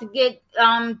about to get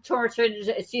tortured.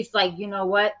 She's like, you know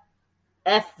what?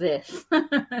 F this. Y'all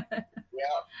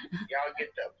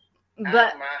get the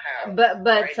out of my house.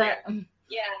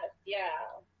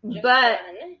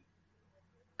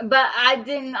 But I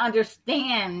didn't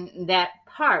understand that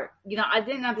part. I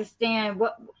didn't understand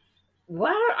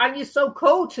why are you so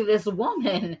cold to this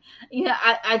woman?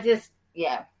 I just.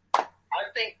 I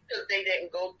think because they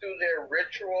didn't go through their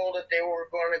ritual that they were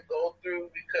going to go through,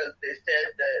 because they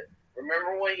said that,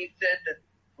 remember when he said that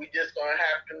we just going to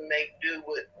have to make do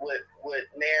with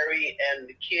Mary and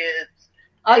the kids?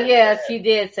 Oh, yeah, she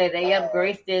did say that. Yep,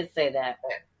 Grace did say that.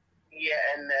 Yeah,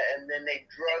 and then they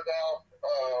drug off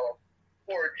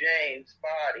poor James'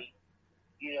 body.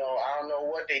 I don't know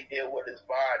what they did with his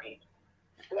body.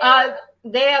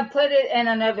 They had put it in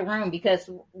another room because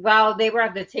while they were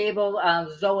at the table,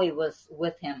 Zoe was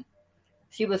with him.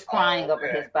 She was crying over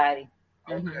his body.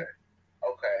 Okay. Mm-hmm.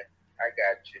 Okay. I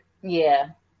got you.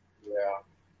 Yeah.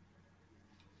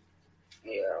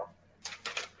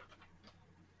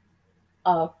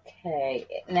 Okay.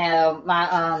 Now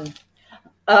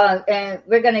and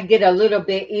we're gonna get a little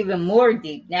bit even more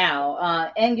deep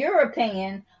now. In your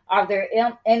opinion, are there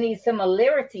any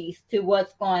similarities to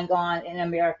what's going on in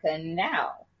America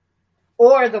now,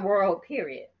 or the world?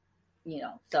 Period.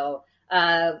 So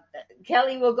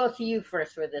Kelly, we'll go to you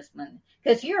first for this one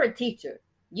because you're a teacher.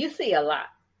 You see a lot.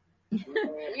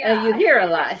 And you hear a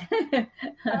lot. I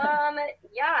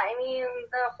mean,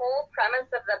 the whole premise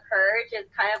of the Purge is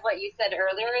kind of what you said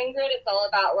earlier, Ingrid. It's all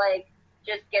about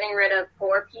just getting rid of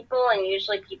poor people and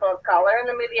usually people of color in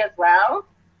the movie as well.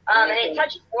 And it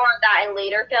touches more on that in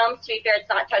later films. To be fair, it's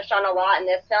not touched on a lot in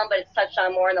this film, but it's touched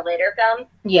on more in the later films.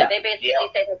 Yeah. They basically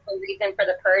say the whole reason for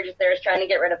the Purge is they're just trying to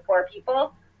get rid of poor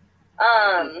people.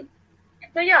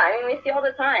 We see all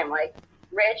the time,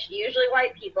 rich, usually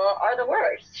white people are the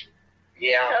worst.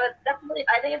 Yeah. So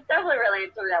I think it's definitely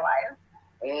related to real life.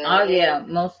 Oh yeah,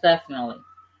 most definitely.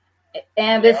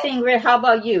 And Miss Ingrid, how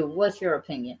about you? What's your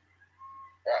opinion?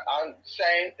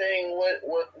 Same thing with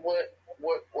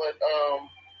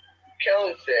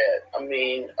Kelly said. I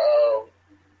mean,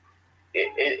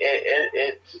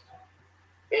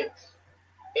 it's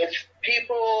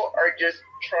people are just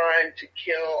trying to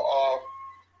kill off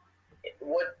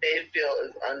what they feel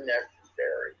is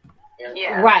unnecessary.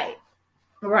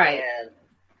 Right. And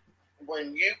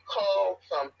when you call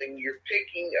something, you're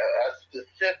picking a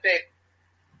specific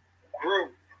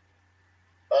group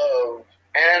of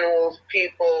animals,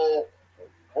 people,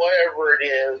 whatever it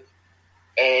is,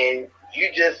 and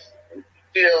you just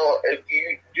feel if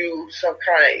you do some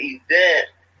kind of event,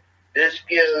 this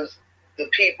gives the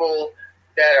people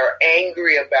that are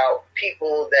angry about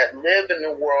people that live in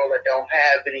the world that don't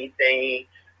have anything,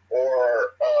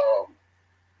 or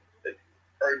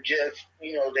just,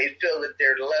 they feel that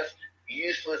they're less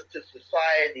useless to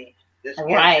society. Just give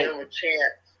Right. them a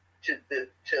chance to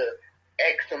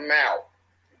X them out.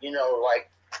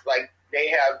 Like they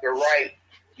have the right,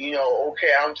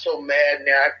 okay, I'm so mad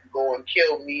now I can go and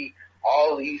kill me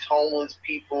all these homeless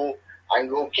people. I can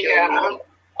go kill me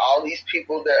all these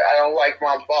people that I don't like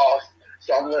my boss,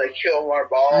 so I'm going to kill my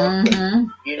boss. Mm-hmm.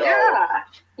 Yeah.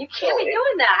 You can't be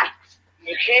doing that.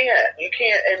 You can't,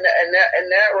 and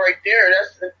that right there,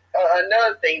 that's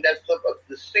another thing. That's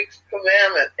the sixth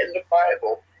commandment in the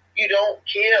Bible. You don't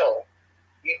kill.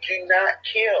 You do not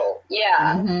kill.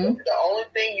 Yeah. Mm-hmm. The only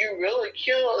thing you really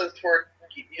kill is for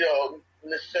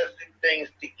necessity things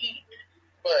to eat.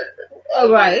 But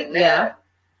Right, that, yeah.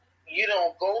 you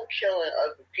don't go killing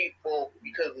other people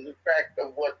because of the fact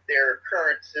of what their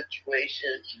current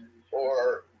situation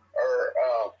or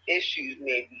issues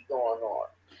may be going on.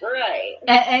 Right.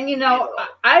 And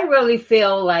I really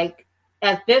feel like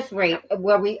at this rate,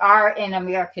 where we are in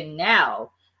America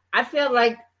now, I feel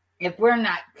like if we're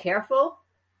not careful,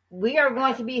 we are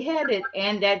going to be headed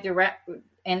in that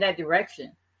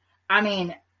direction. I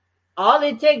mean, all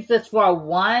it takes is for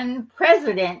one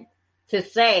president to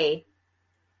say,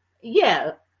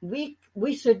 "Yeah, we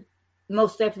should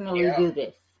most definitely do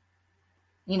this."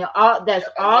 That's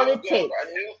all it takes. A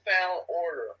newfound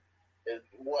order is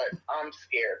what I'm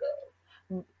scared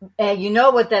of. And you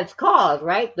know what that's called,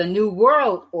 right? The New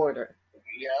World Order.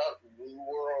 Yep, New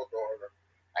World Order.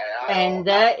 And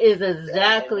that is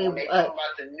exactly when they talk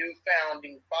about the new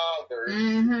founding fathers.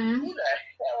 Mm-hmm. Who the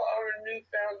hell are the new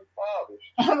founding fathers?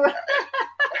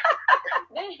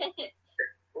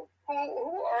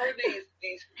 Who are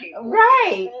these people?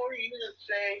 Right. Who are you to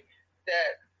say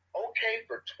that, okay,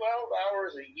 for 12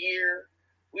 hours a year,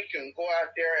 we can go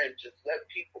out there and just let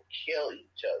people kill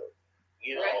each other?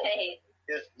 Right.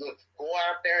 Just let's go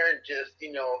out there and just,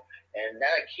 and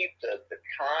that'll keep the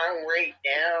crime rate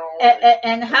down.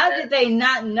 And how did they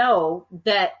not know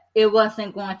that it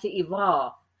wasn't going to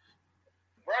evolve?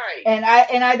 Right. And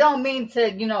I don't mean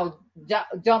to,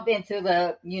 jump into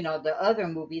the, the other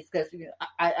movies because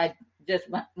I just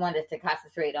wanted to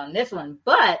concentrate on this one.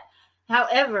 But,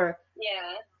 however,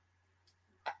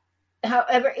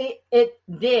 it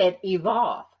did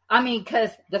evolve. I mean,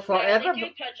 because the Forever... They do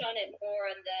touch on it more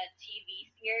in the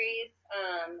TV series,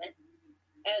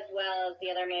 as well as the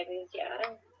other movies,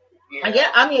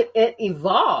 Yeah, I mean, it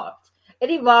evolved. It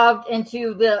evolved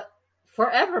into the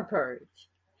Forever Purge.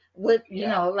 With,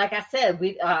 like I said,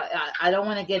 I don't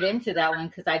want to get into that one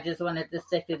because I just wanted to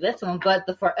stick to this one. But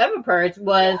the Forever Purge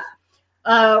was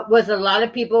a lot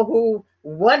of people who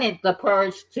wanted the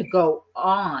purge to go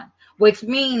on, which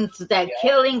means that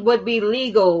killing would be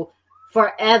legal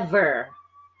forever.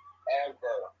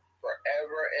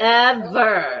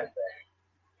 Ever.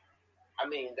 I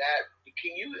mean,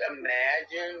 can you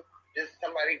imagine just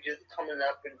somebody just coming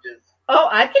up and just... Oh,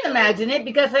 I can imagine it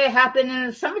because it happened in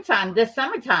the this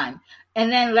summertime.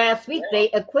 And then last week they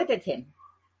acquitted him.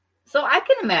 So I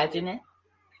can imagine it.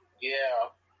 Yeah.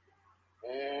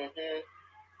 Mm-hmm.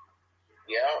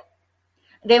 Yeah.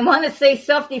 They want to say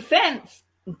self-defense,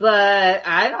 but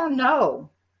I don't know.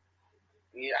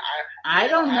 Yeah, I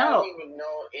don't know. I don't even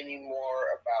know anymore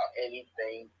about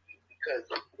anything because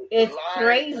it's the lines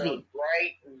crazy. Of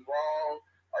right and wrong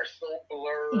are so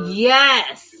blurred.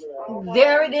 Yes,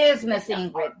 there it is, Miss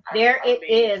Ingrid. There it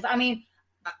is. I mean,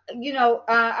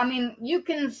 you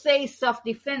can say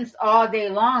self-defense all day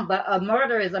long, but a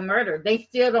murder is a murder. They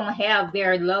still don't have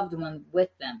their loved one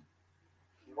with them.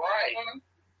 Right.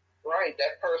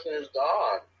 That person is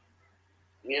gone.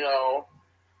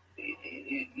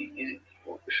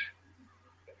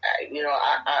 I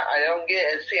don't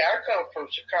get it. See, I come from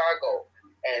Chicago,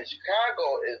 and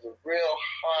Chicago is a real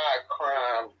high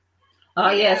crime.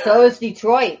 Oh yeah, so is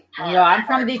Detroit. I'm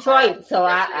from Detroit, so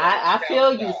I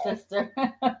feel you, sister. And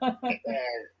I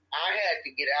had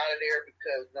to get out of there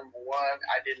because number one,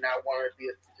 I did not want to be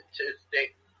a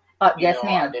statistic. Yes,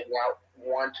 ma'am. I did not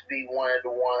want to be one of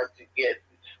the ones to get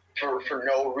for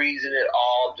no reason at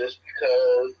all, just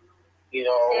because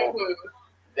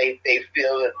they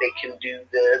feel that they can do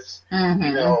this,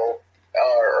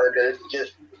 or there's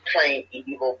just plain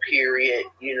evil. Period.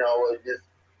 It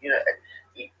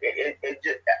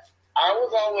just. I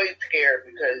was always scared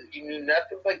because you knew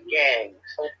nothing but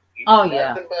gangs.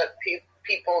 Nothing but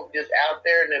people just out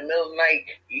there in the middle of the night.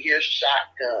 You hear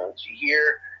shotguns. You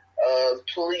hear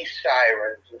police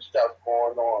sirens and stuff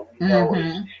going on. You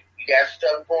got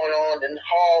stuff going on in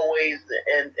hallways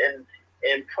and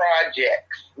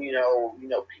projects.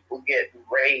 People getting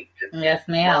raped. And yes,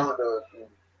 ma'am. Murdered, and,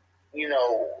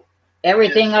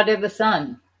 everything under the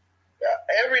sun.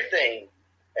 Everything.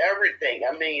 everything.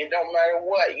 I mean, it don't matter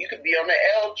what. You could be on the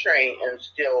L train and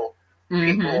still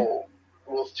people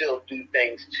will still do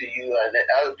things to you, and then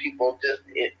other people just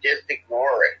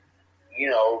ignore it. You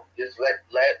know, just let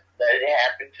it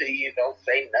happen to you. Don't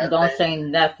say nothing. Don't say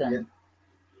nothing.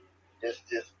 Just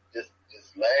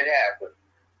let it happen.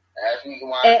 That's the reason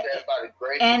why I said by the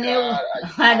grace of God.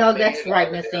 I know that's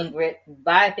right, Miss Ingrid.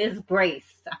 By His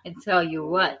grace, I tell you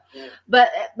what. Mm-hmm.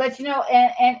 But you know,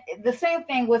 and the same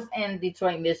thing was in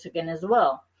Detroit, Michigan as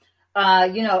well.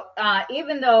 You know,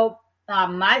 even though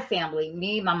my family,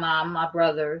 me, my mom, my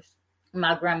brothers,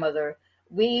 my grandmother,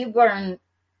 we weren't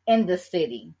in the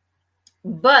city,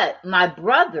 but my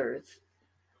brothers,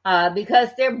 because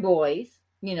they're boys,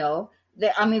 you know.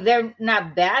 They're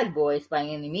not bad boys by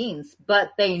any means,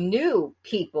 but they knew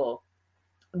people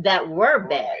that were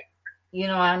bad. You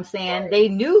know what I'm saying? Right. They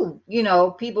knew, you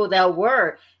know, people that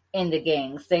were in the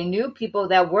gangs. They knew people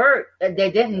that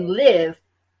didn't live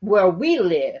where we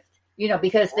lived, you know,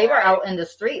 because they were out in the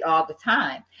street all the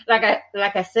time. Like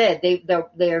I said,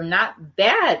 they're not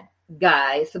bad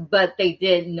guys, but they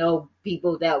did know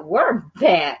people that were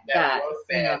bad guys.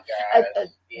 Yeah.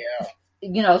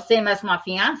 You know, same as my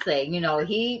fiance, you know,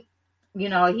 he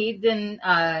didn't,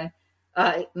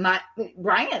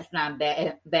 Brian's not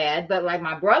bad, but like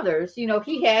my brothers, you know,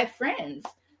 he had friends,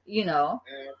 you know.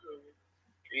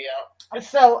 Yeah.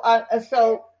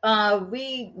 So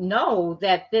we know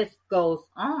that this goes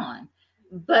on,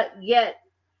 but yet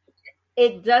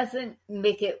it doesn't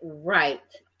make it right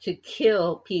to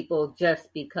kill people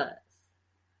just because.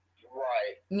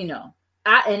 Right. You know.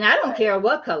 I don't care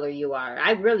what color you are.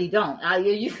 I really don't.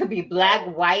 You could be black,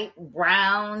 white,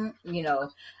 brown, you know,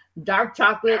 dark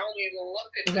chocolate,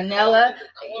 vanilla.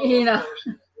 You know, it's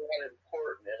not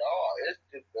important at all.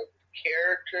 It's the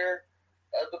character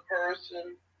of the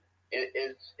person.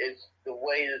 It's the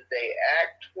way that they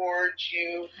act towards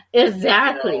you.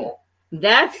 Exactly. You know,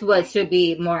 that's what should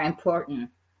be more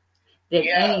important than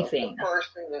anything. The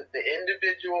person, the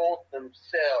individual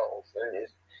themselves, and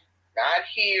it's not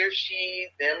he or she,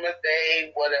 them or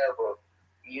they, whatever.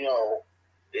 You know,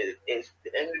 it's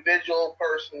the individual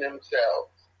person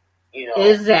themselves. You know,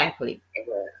 exactly.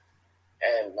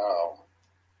 And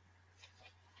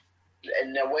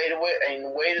the way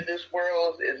that this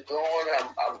world is going,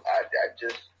 I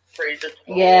just praise the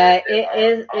Lord. Yeah,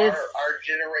 our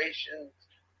generation.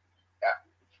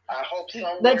 I hope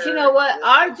somewhere. But you know what?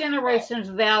 Our generation's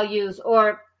values,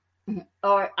 or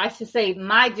I should say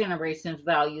my generation's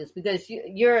values, because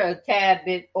you're a tad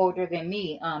bit older than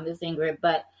me, Ms. Ingrid,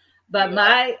 but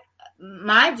my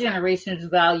generation's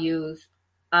values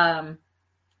are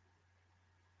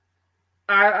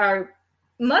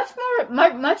much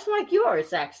like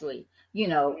yours, actually. You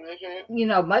know, you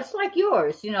know, much like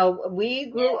yours. You know, we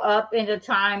grew up in a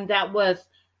time that was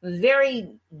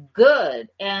very good,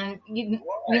 and you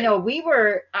know, we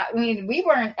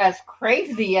weren't as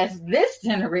crazy as this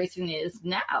generation is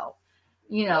now.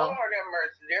 You know, Lord have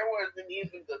mercy, there wasn't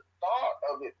even the thought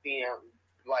of it being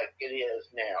like it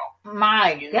is now.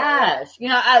 My gosh, you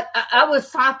know, I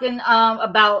was talking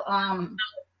about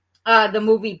the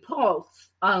movie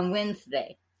Pulse on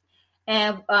Wednesday,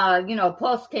 and you know,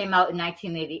 Pulse came out in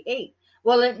 1988.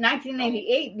 Well, in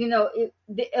 1988, you know, it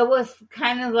was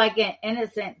kind of like an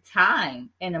innocent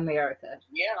time in America.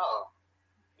 Yeah.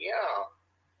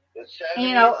 The 70s,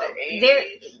 you know, the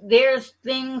 80s. There's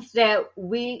things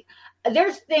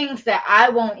that I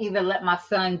won't even let my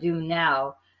son do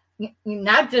now.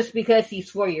 Not just because he's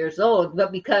 4 years old,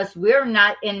 but because we are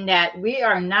not in that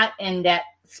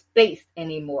space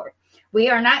anymore. We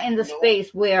are not in the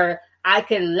space where I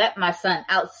could let my son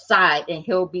outside and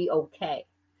he'll be okay.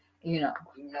 You know,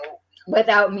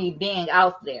 without me being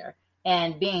out there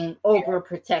and being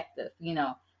overprotective, you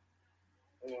know.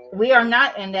 We are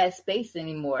not in that space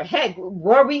anymore. Heck,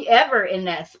 were we ever in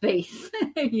that space?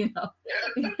 You know.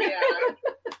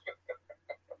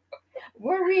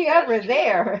 Were we ever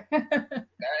there?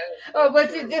 Or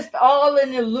was it just all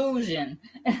an illusion?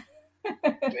 Yeah,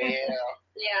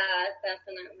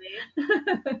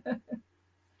 definitely.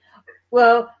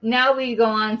 Well, now we go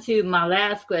on to my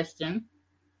last question.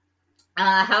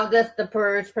 How does the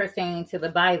purge pertain to the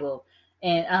Bible?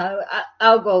 And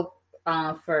I'll go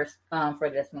first for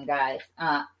this one, guys.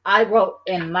 I wrote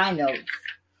in my notes,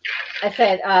 I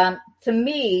said, to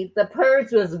me, the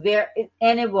purge was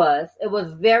it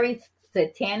was very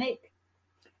satanic,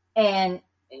 and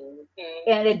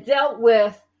it dealt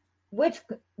with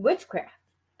witchcraft,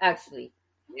 actually.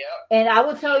 Yeah. And I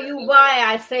will tell you why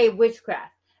I say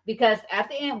witchcraft. Because at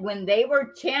the end, when they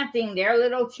were chanting their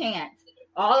little chant,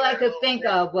 all I could think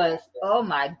of was, oh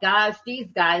my gosh, these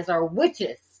guys are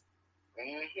witches.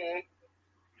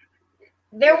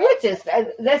 They're witches.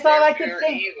 That's all I could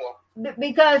think.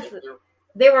 Because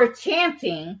they were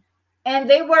chanting, and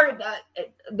they were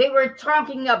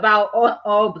talking about,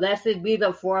 oh, blessed be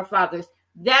the forefathers.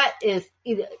 That is,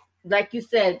 like you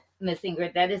said, Miss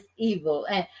Ingrid, that is evil.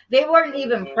 And they weren't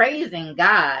even praising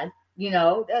God. You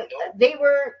know, they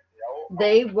were,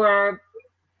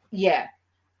 yeah.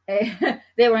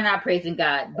 They were not praising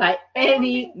God by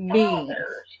any means. I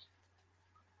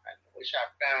wish I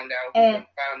found out And- who the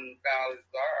founding fathers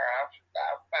are.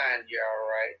 I'll find you all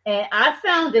right. And I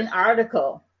found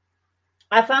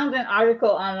an article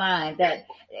online that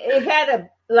it had a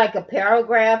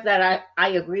paragraph that I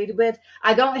agreed with.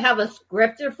 I don't have a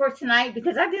scripture for tonight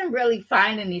because I didn't really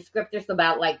find any scriptures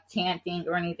about like chanting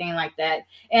or anything like that.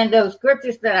 And those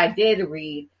scriptures that I did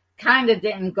read kind of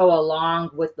didn't go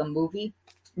along with the movie.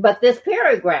 But this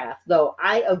paragraph, though,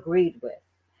 I agreed with.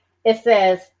 It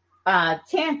says,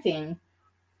 chanting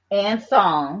and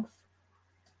songs,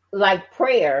 like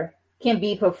prayer, can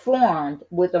be performed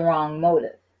with the wrong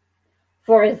motive.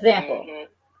 For example,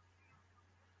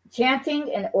 chanting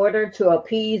in order to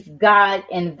appease God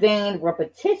in vain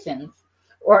repetitions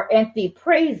or empty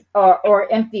praise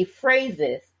or empty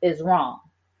phrases is wrong.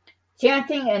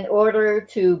 Chanting in order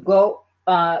to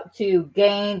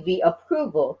gain the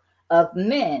approval of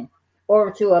men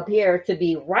or to appear to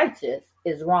be righteous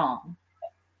is wrong.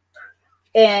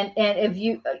 And if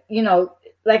you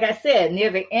like I said, near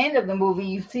the end of the movie,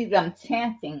 you see them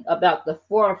chanting about the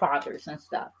forefathers and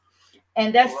stuff.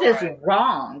 And that's just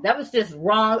wrong. That was just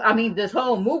wrong. I mean, this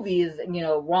whole movie is,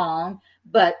 wrong,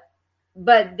 but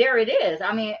there it is.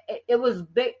 I mean, it was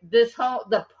big.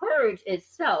 The Purge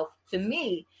itself, to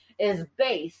me, is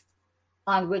based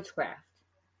on witchcraft.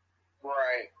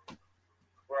 Right.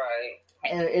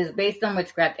 It's based on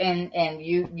witchcraft, and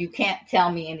you can't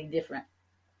tell me any different.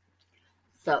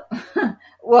 So,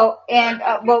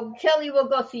 Kelly, we'll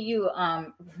go to you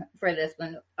for this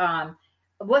one.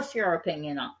 What's your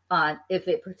opinion on if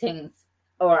it pertains,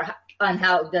 or on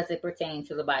how does it pertain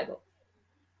to the Bible?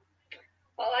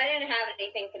 Well, I didn't have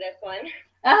anything for this one.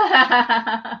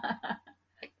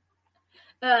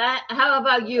 How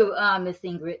about you, Miss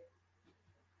Ingrid?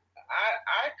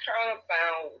 I kind of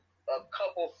found a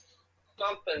couple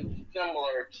something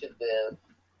similar to this.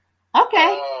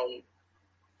 Okay.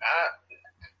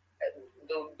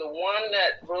 The one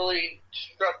that really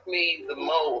struck me the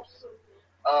most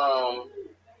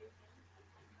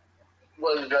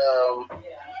was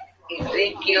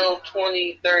Ezekiel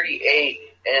 20:38,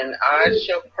 and I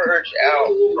shall purge out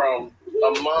from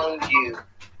among you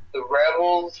the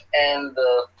rebels and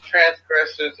the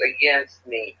transgressors against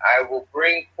me. I will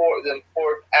bring them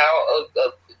forth out of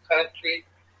the country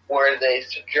where they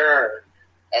sojourn,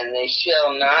 and they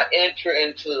shall not enter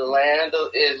into the land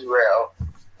of Israel,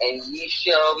 and ye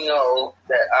shall know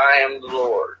that I am the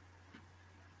Lord.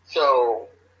 So,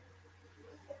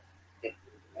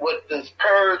 with this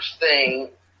purge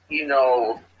thing,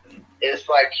 it's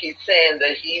like he's saying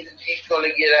that he's going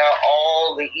to get out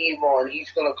all the evil, and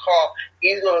he's going to call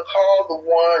the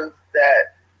ones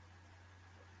that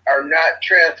are not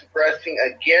transgressing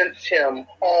against him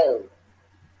home,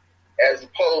 as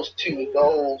opposed to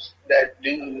those that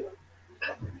do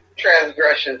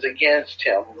transgressions against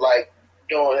him, like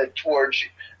doing it towards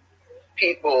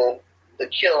people, the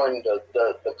killing,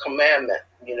 the commandment.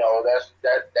 That's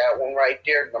that one right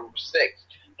there, number 6,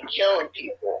 killing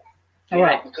people.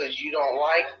 Right. Because you don't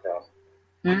like them.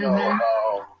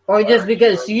 Or just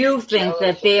because you think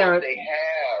that they are they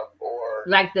have, or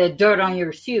like the dirt on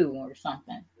your shoe or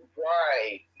something.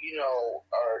 Right.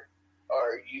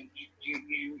 Or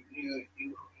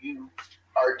you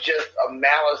are just a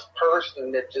malice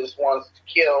person that just wants to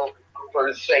kill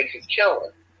for the sake of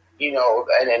killing.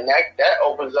 And then that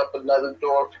opens up another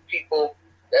door for people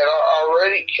that are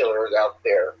already killers out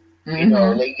there.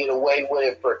 They get away with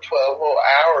it for 12 whole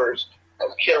hours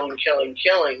of killing.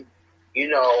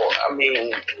 I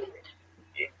mean,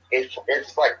 it's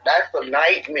like that's a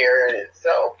nightmare in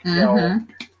itself.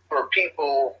 For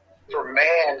people, for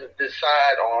man to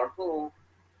decide on who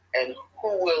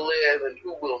will live and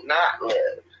who will not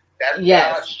live. That's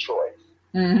God's choice.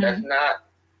 That's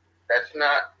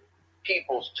not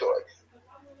people's choice.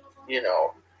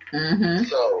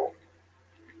 So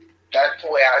that's the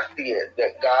way I see it.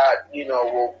 That God,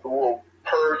 will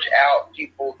purge out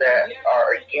people that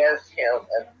are against him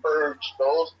and purge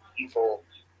those people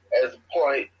as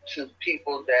point to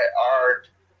people that are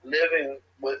living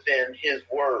within his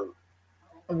word.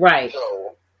 Right.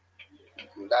 So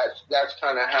that's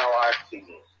kind of how I see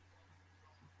it.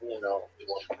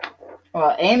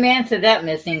 Well, amen to that,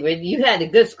 Miss Ingrid. You had a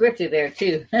good scripture there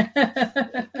too.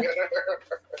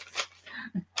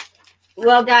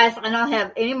 Well, guys, I don't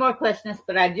have any more questions,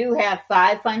 but I do have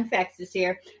 5 fun facts to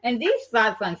share. And these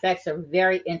 5 fun facts are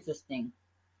very interesting.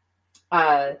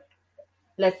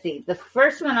 Let's see. The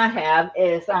first one I have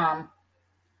is the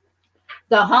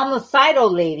homicidal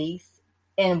ladies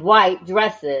in white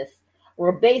dresses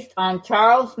were based on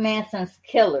Charles Manson's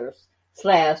killers /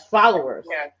 followers.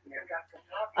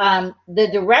 The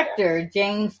director,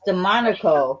 James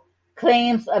DeMonico,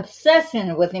 claims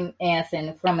obsession with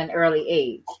Manson from an early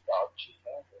age.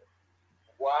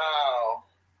 Wow.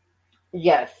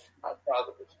 Yes. I thought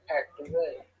it was packed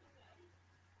away.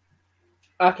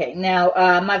 Okay, now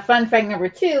my fun fact number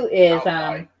 2 is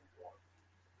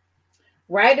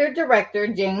writer-director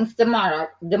James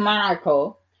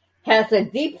DeMonico has a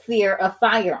deep fear of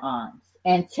firearms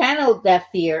and channeled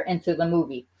that fear into the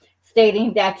movie,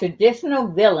 stating that traditional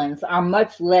villains are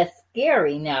much less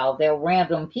scary now that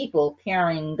random people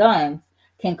carrying guns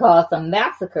can cause a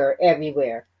massacre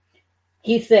everywhere.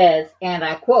 He says, and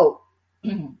I quote,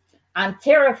 "I'm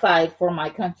terrified for my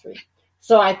country.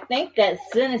 So I think that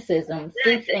cynicism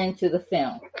seeps into the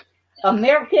film.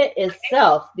 America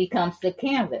itself becomes the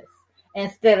canvas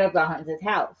instead of the haunted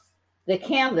house. The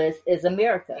canvas is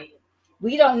America.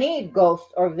 We don't need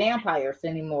ghosts or vampires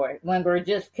anymore when we're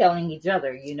just killing each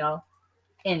other,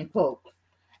 end quote.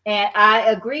 And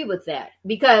I agree with that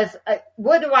because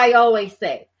what do I always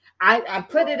say? I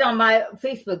put it on my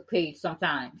Facebook page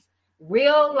sometimes.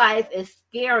 Real life is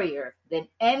scarier than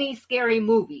any scary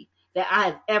movie that I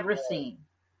have ever seen.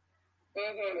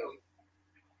 Mm-hmm.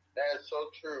 That is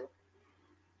so true.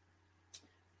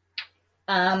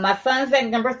 My fun fact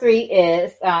number 3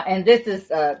 is, and this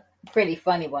is a pretty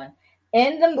funny one.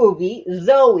 In the movie,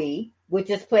 Zoe, which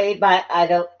is played by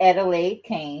Adelaide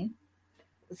Kane,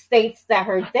 states that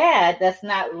her dad does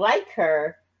not like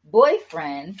her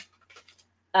boyfriend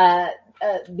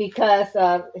because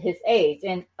of his age,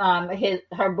 and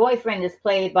her boyfriend is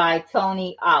played by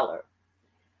Tony Aller.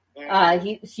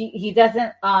 He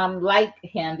doesn't like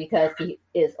him because he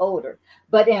is older,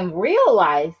 but in real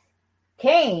life,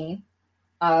 Kane,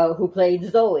 who played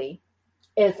Zoe,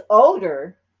 is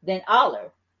older than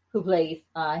Aller, who plays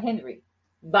Henry,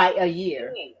 by a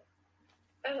year.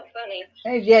 Oh, funny.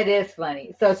 Yeah, it is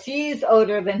funny. So she's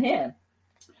older than him.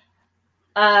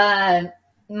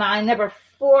 My number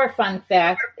 4 fun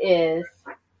fact is,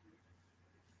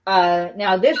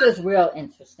 now this is real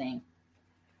interesting.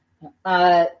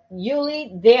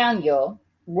 Yuli Daniel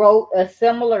wrote a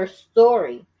similar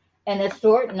story in a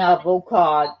short novel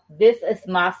called This is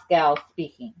Moscow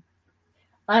Speaking.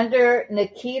 Under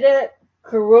Nikita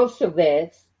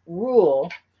Khrushchev's rule,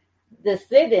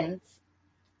 dissidents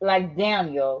like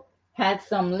Daniel had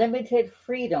some limited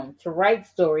freedom to write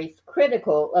stories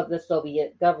critical of the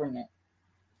Soviet government.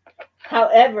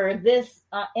 However, this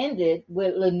ended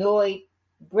with Leonid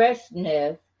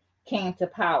Brezhnev came to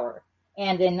power,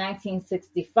 and in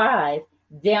 1965,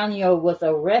 Daniel was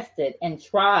arrested and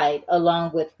tried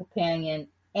along with companion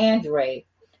Andrei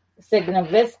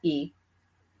Signevsky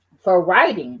for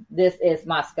writing This is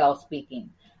Moscow Speaking,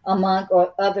 among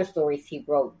other stories he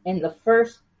wrote, in the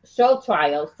first show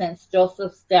trial since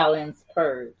Joseph Stalin's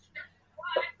Purge.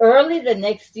 Early the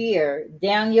next year,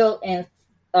 Daniel and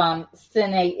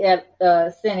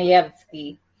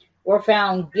Signevsky were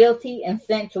found guilty and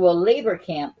sent to a labor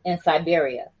camp in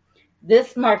Siberia.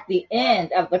 This marked the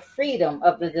end of the freedom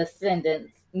of the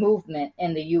dissidents movement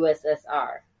in the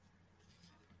USSR.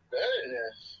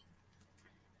 Goodness.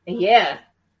 Yeah,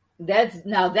 that's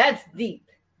deep.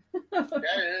 That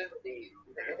is deep.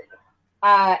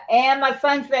 And my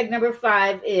fun fact number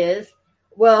 5 is,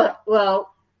 I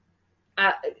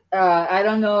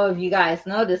don't know if you guys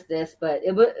noticed this, but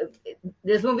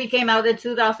this movie came out in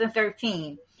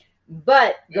 2013,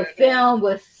 but the film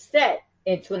was set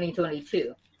in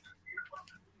 2022.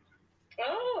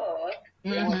 Oh.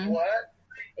 It was what?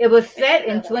 It was set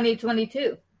in 2022.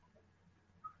 2022?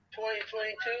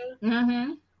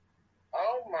 Mm-hmm.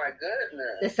 Oh my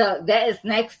goodness. So that is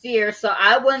next year. So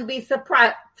I wouldn't be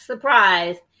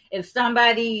surprised if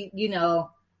somebody,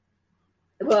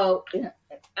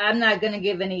 I'm not going to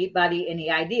give anybody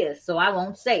any ideas, so I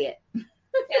won't say it. Yeah,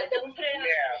 don't put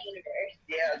it out in the universe.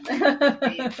 Yeah,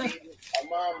 be a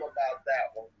mom about that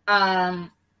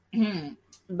one.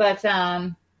 But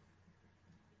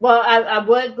I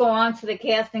would go on to the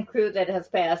cast and crew that has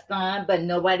passed on, but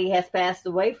nobody has passed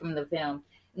away from the film.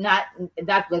 Not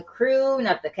the crew,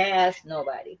 not the cast,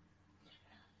 nobody.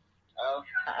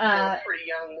 A pretty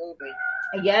young movie.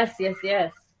 Yes.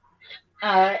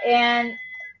 And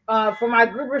for my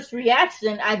groupers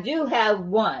reaction, I do have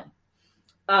one.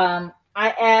 I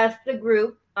asked the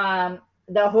group,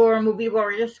 the Horror Movie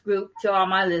Warriors group, to all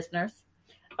my listeners,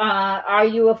 are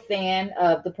you a fan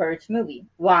of the Purge movie?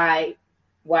 Why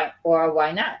or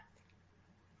why not?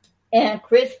 And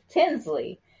Chris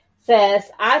Tinsley says,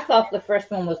 I thought the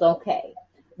first one was okay,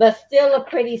 but still a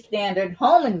pretty standard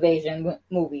home invasion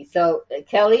movie. So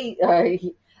Kelly,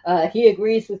 he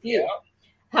agrees with you.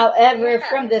 However,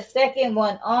 from the second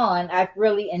one on, I've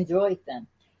really enjoyed them.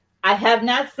 I have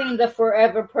not seen the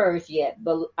Forever Purge yet,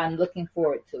 but I'm looking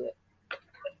forward to it. I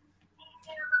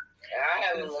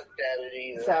haven't looked at it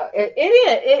either. So it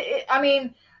is. I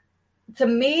mean, to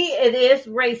me, it is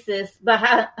racist, but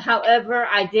however,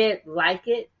 I did like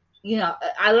it. You know,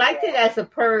 I liked it as a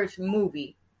Purge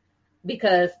movie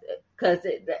because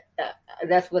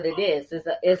that's what it is.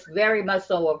 It's very much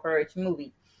so a Purge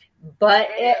movie, but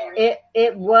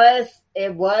it was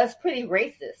pretty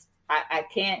racist. I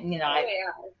can't, you know.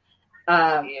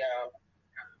 Well, you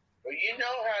know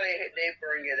how they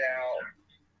bring it out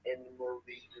in the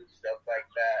movies and stuff like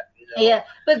that. You know? Yeah,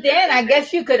 but then I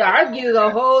guess you could argue the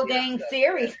whole dang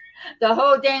series, the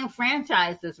whole dang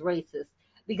franchise is racist.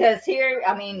 Because here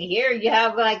you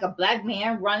have like a black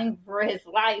man running for his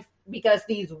life because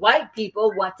these white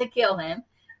people want to kill him,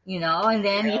 you know, and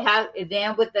then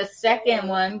then with the second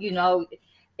one, you know,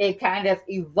 it kind of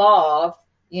evolved,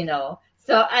 you know.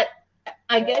 So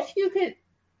I guess you could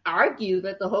argue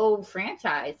that the whole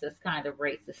franchise is kind of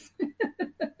racist. I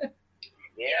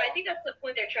think that's the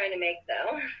point they're trying to make,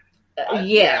 though. I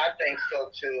think so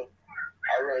too.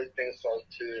 I really think so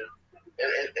too.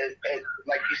 It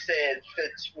like you said,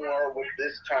 fits more with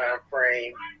this time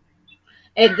frame.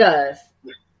 It does.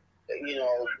 You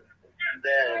know,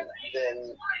 than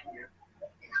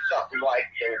something like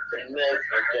the myth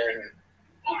and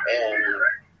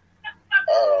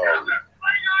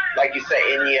like you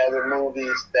say, any other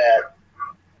movies that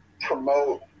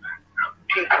promote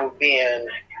people being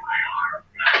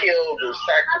killed or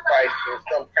sacrificed in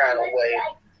some kind of way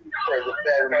for the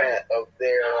betterment of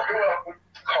their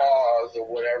cause or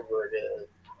whatever it is.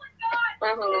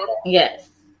 Yes.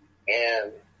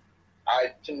 And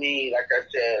to me, like I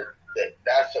said,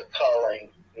 that's a culling.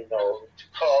 You know, to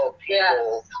cull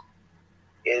people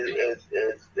is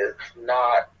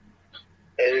not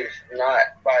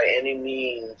by any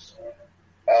means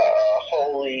a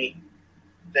holy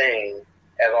thing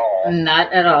at all.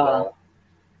 Not at all.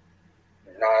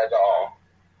 Not at all.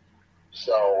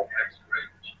 So,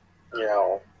 you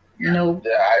know, no.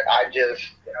 I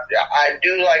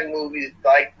do like movies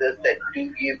like this that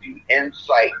do give you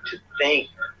insight to think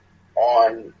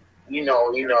on, you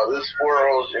know, this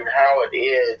world and how it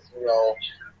is, you know,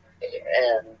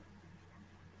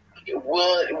 and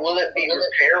will it be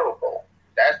repairable?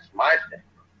 That's my thing.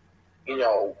 You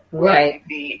know, will we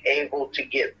be able to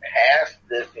get past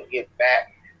this and get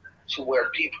back to where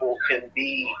people can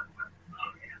be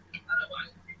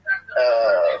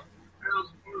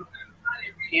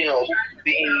you know,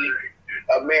 be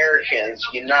Americans,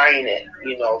 united,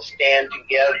 you know, stand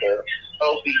together,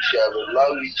 help each other,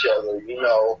 love each other, you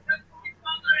know,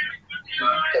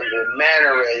 the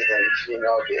mannerisms, you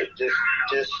know,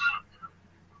 just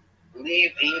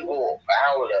leave evil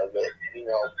out of it, you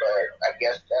know, but I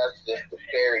guess that's just a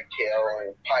fairy tale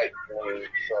and pipe dream,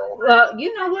 so. Well,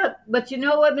 you know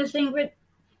what, Miss Ingrid?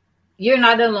 You're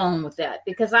not alone with that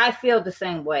because I feel the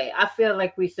same way. I feel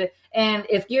like we said, and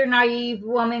if you're naive,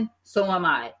 woman, so am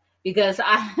I. Because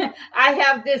I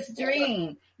have this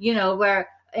dream, you know, where,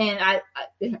 and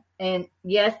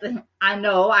yes, I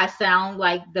know I sound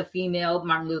like the female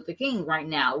Martin Luther King right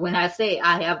now when I say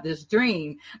I have this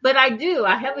dream, but I do.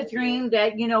 I have a dream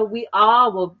that, you know, we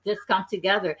all will just come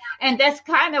together. And that's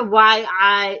kind of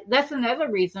why that's another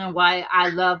reason why I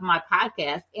love my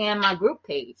podcast and my group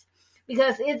page.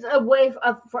 Because it's a way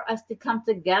for us to come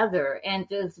together and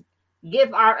just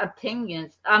give our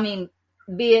opinions. I mean,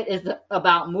 be it is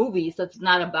about movies, so it's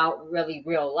not about really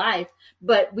real life,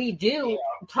 but we do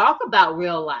talk about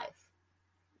real life.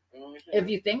 Mm-hmm. If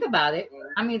you think about it,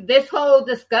 I mean, this whole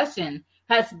discussion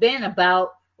has been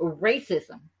about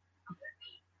racism.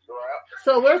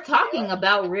 So we're talking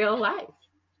about real life.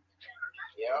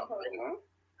 Yeah,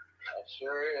 that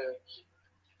sure is.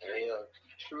 Yeah,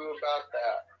 true about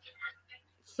that.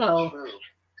 So,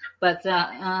 but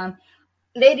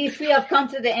ladies, we have come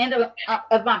to the end of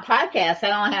my podcast. I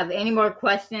don't have any more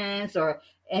questions or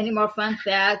any more fun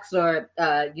facts, or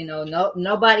you know,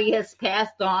 nobody has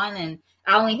passed on, and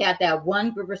I only had that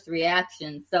one grouper's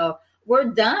reaction. So we're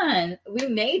done. We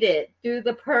made it through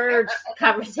the Purge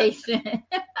conversation.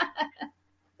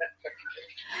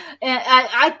 And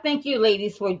I thank you,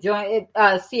 ladies, for joining.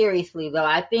 Seriously, though,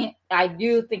 I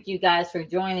do thank you guys for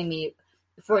joining me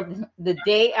for the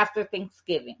day after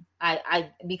Thanksgiving.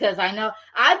 Because I know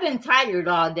I've been tired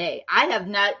all day. I have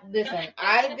not listened.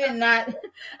 I've been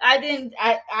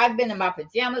in my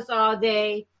pajamas all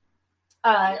day.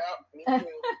 Yeah, me too.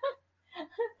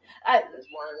 It's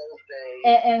one of those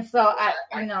days. And so I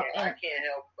can't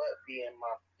help but be in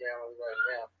my pajamas right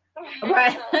now.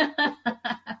 Right.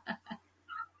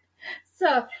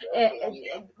 So,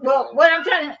 well, what I'm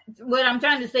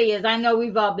trying to say is, I know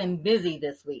we've all been busy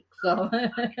this week. So, yeah,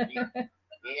 the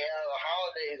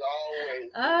holidays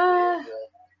always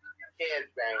head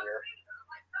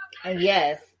banger.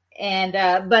 Yes, and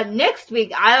but next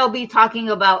week I'll be talking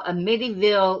about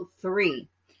Amityville 3,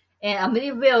 and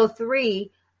Amityville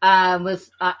 3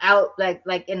 was out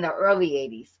like in the early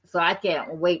 80s, so I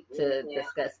can't wait to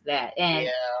discuss that. And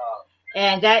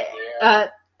that.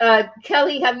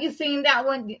 Kelly, have you seen that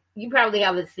one? You probably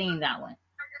haven't seen that one.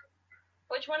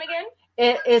 Which one again?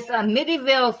 It's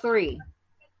Amityville 3.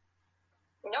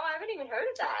 No, I haven't even heard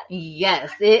of that.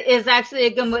 Yes, it is actually a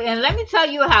good movie. And let me tell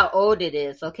you how old it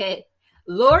is, okay?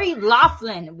 Lori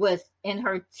Loughlin was in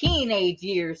her teenage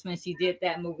years when she did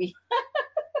that movie.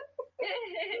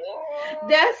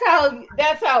 That's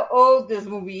how old this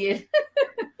movie is.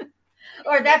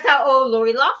 Or that's how old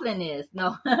Lori Loughlin is.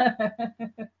 No. Yeah.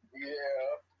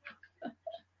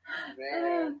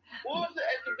 Man. What was it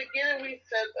at the beginning we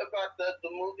said about the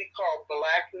movie called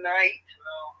Black Knight?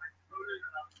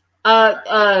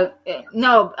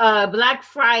 No, Black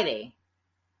Friday.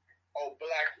 Oh,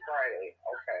 Black Friday.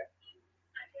 Okay.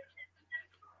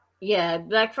 Yeah,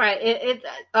 Black Friday.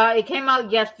 It came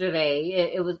out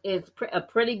yesterday. It's a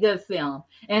pretty good film.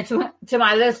 And to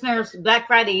my listeners, Black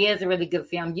Friday is a really good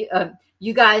film.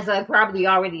 You guys have probably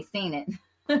already seen it.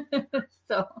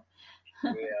 So.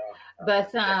 Yeah.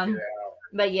 But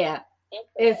yeah,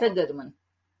 it's a good one.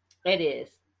 It is.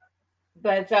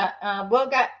 But well,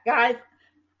 guys,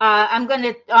 I'm going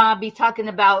to be talking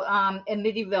about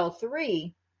Amityville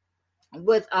 3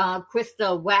 with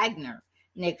Krista Wagner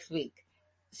next week.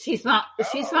 She's my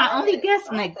only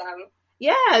guest next.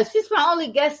 Yeah, she's my only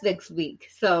guest next week.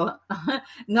 So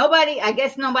nobody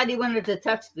wanted to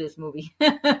touch this movie,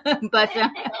 but.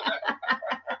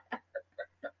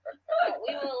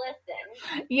 We will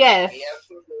listen. Yes. Yes,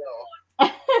 we will.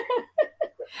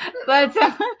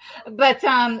 but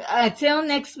until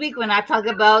next week when I talk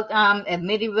about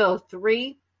Amityville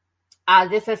 3,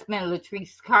 this has been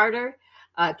Latrice Carter,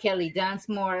 Kelly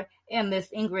Dunsmore, and Miss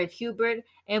Ingrid Hubert,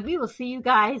 and we will see you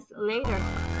guys later.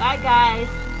 Bye, guys.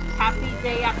 Happy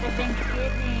day after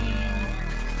Thanksgiving.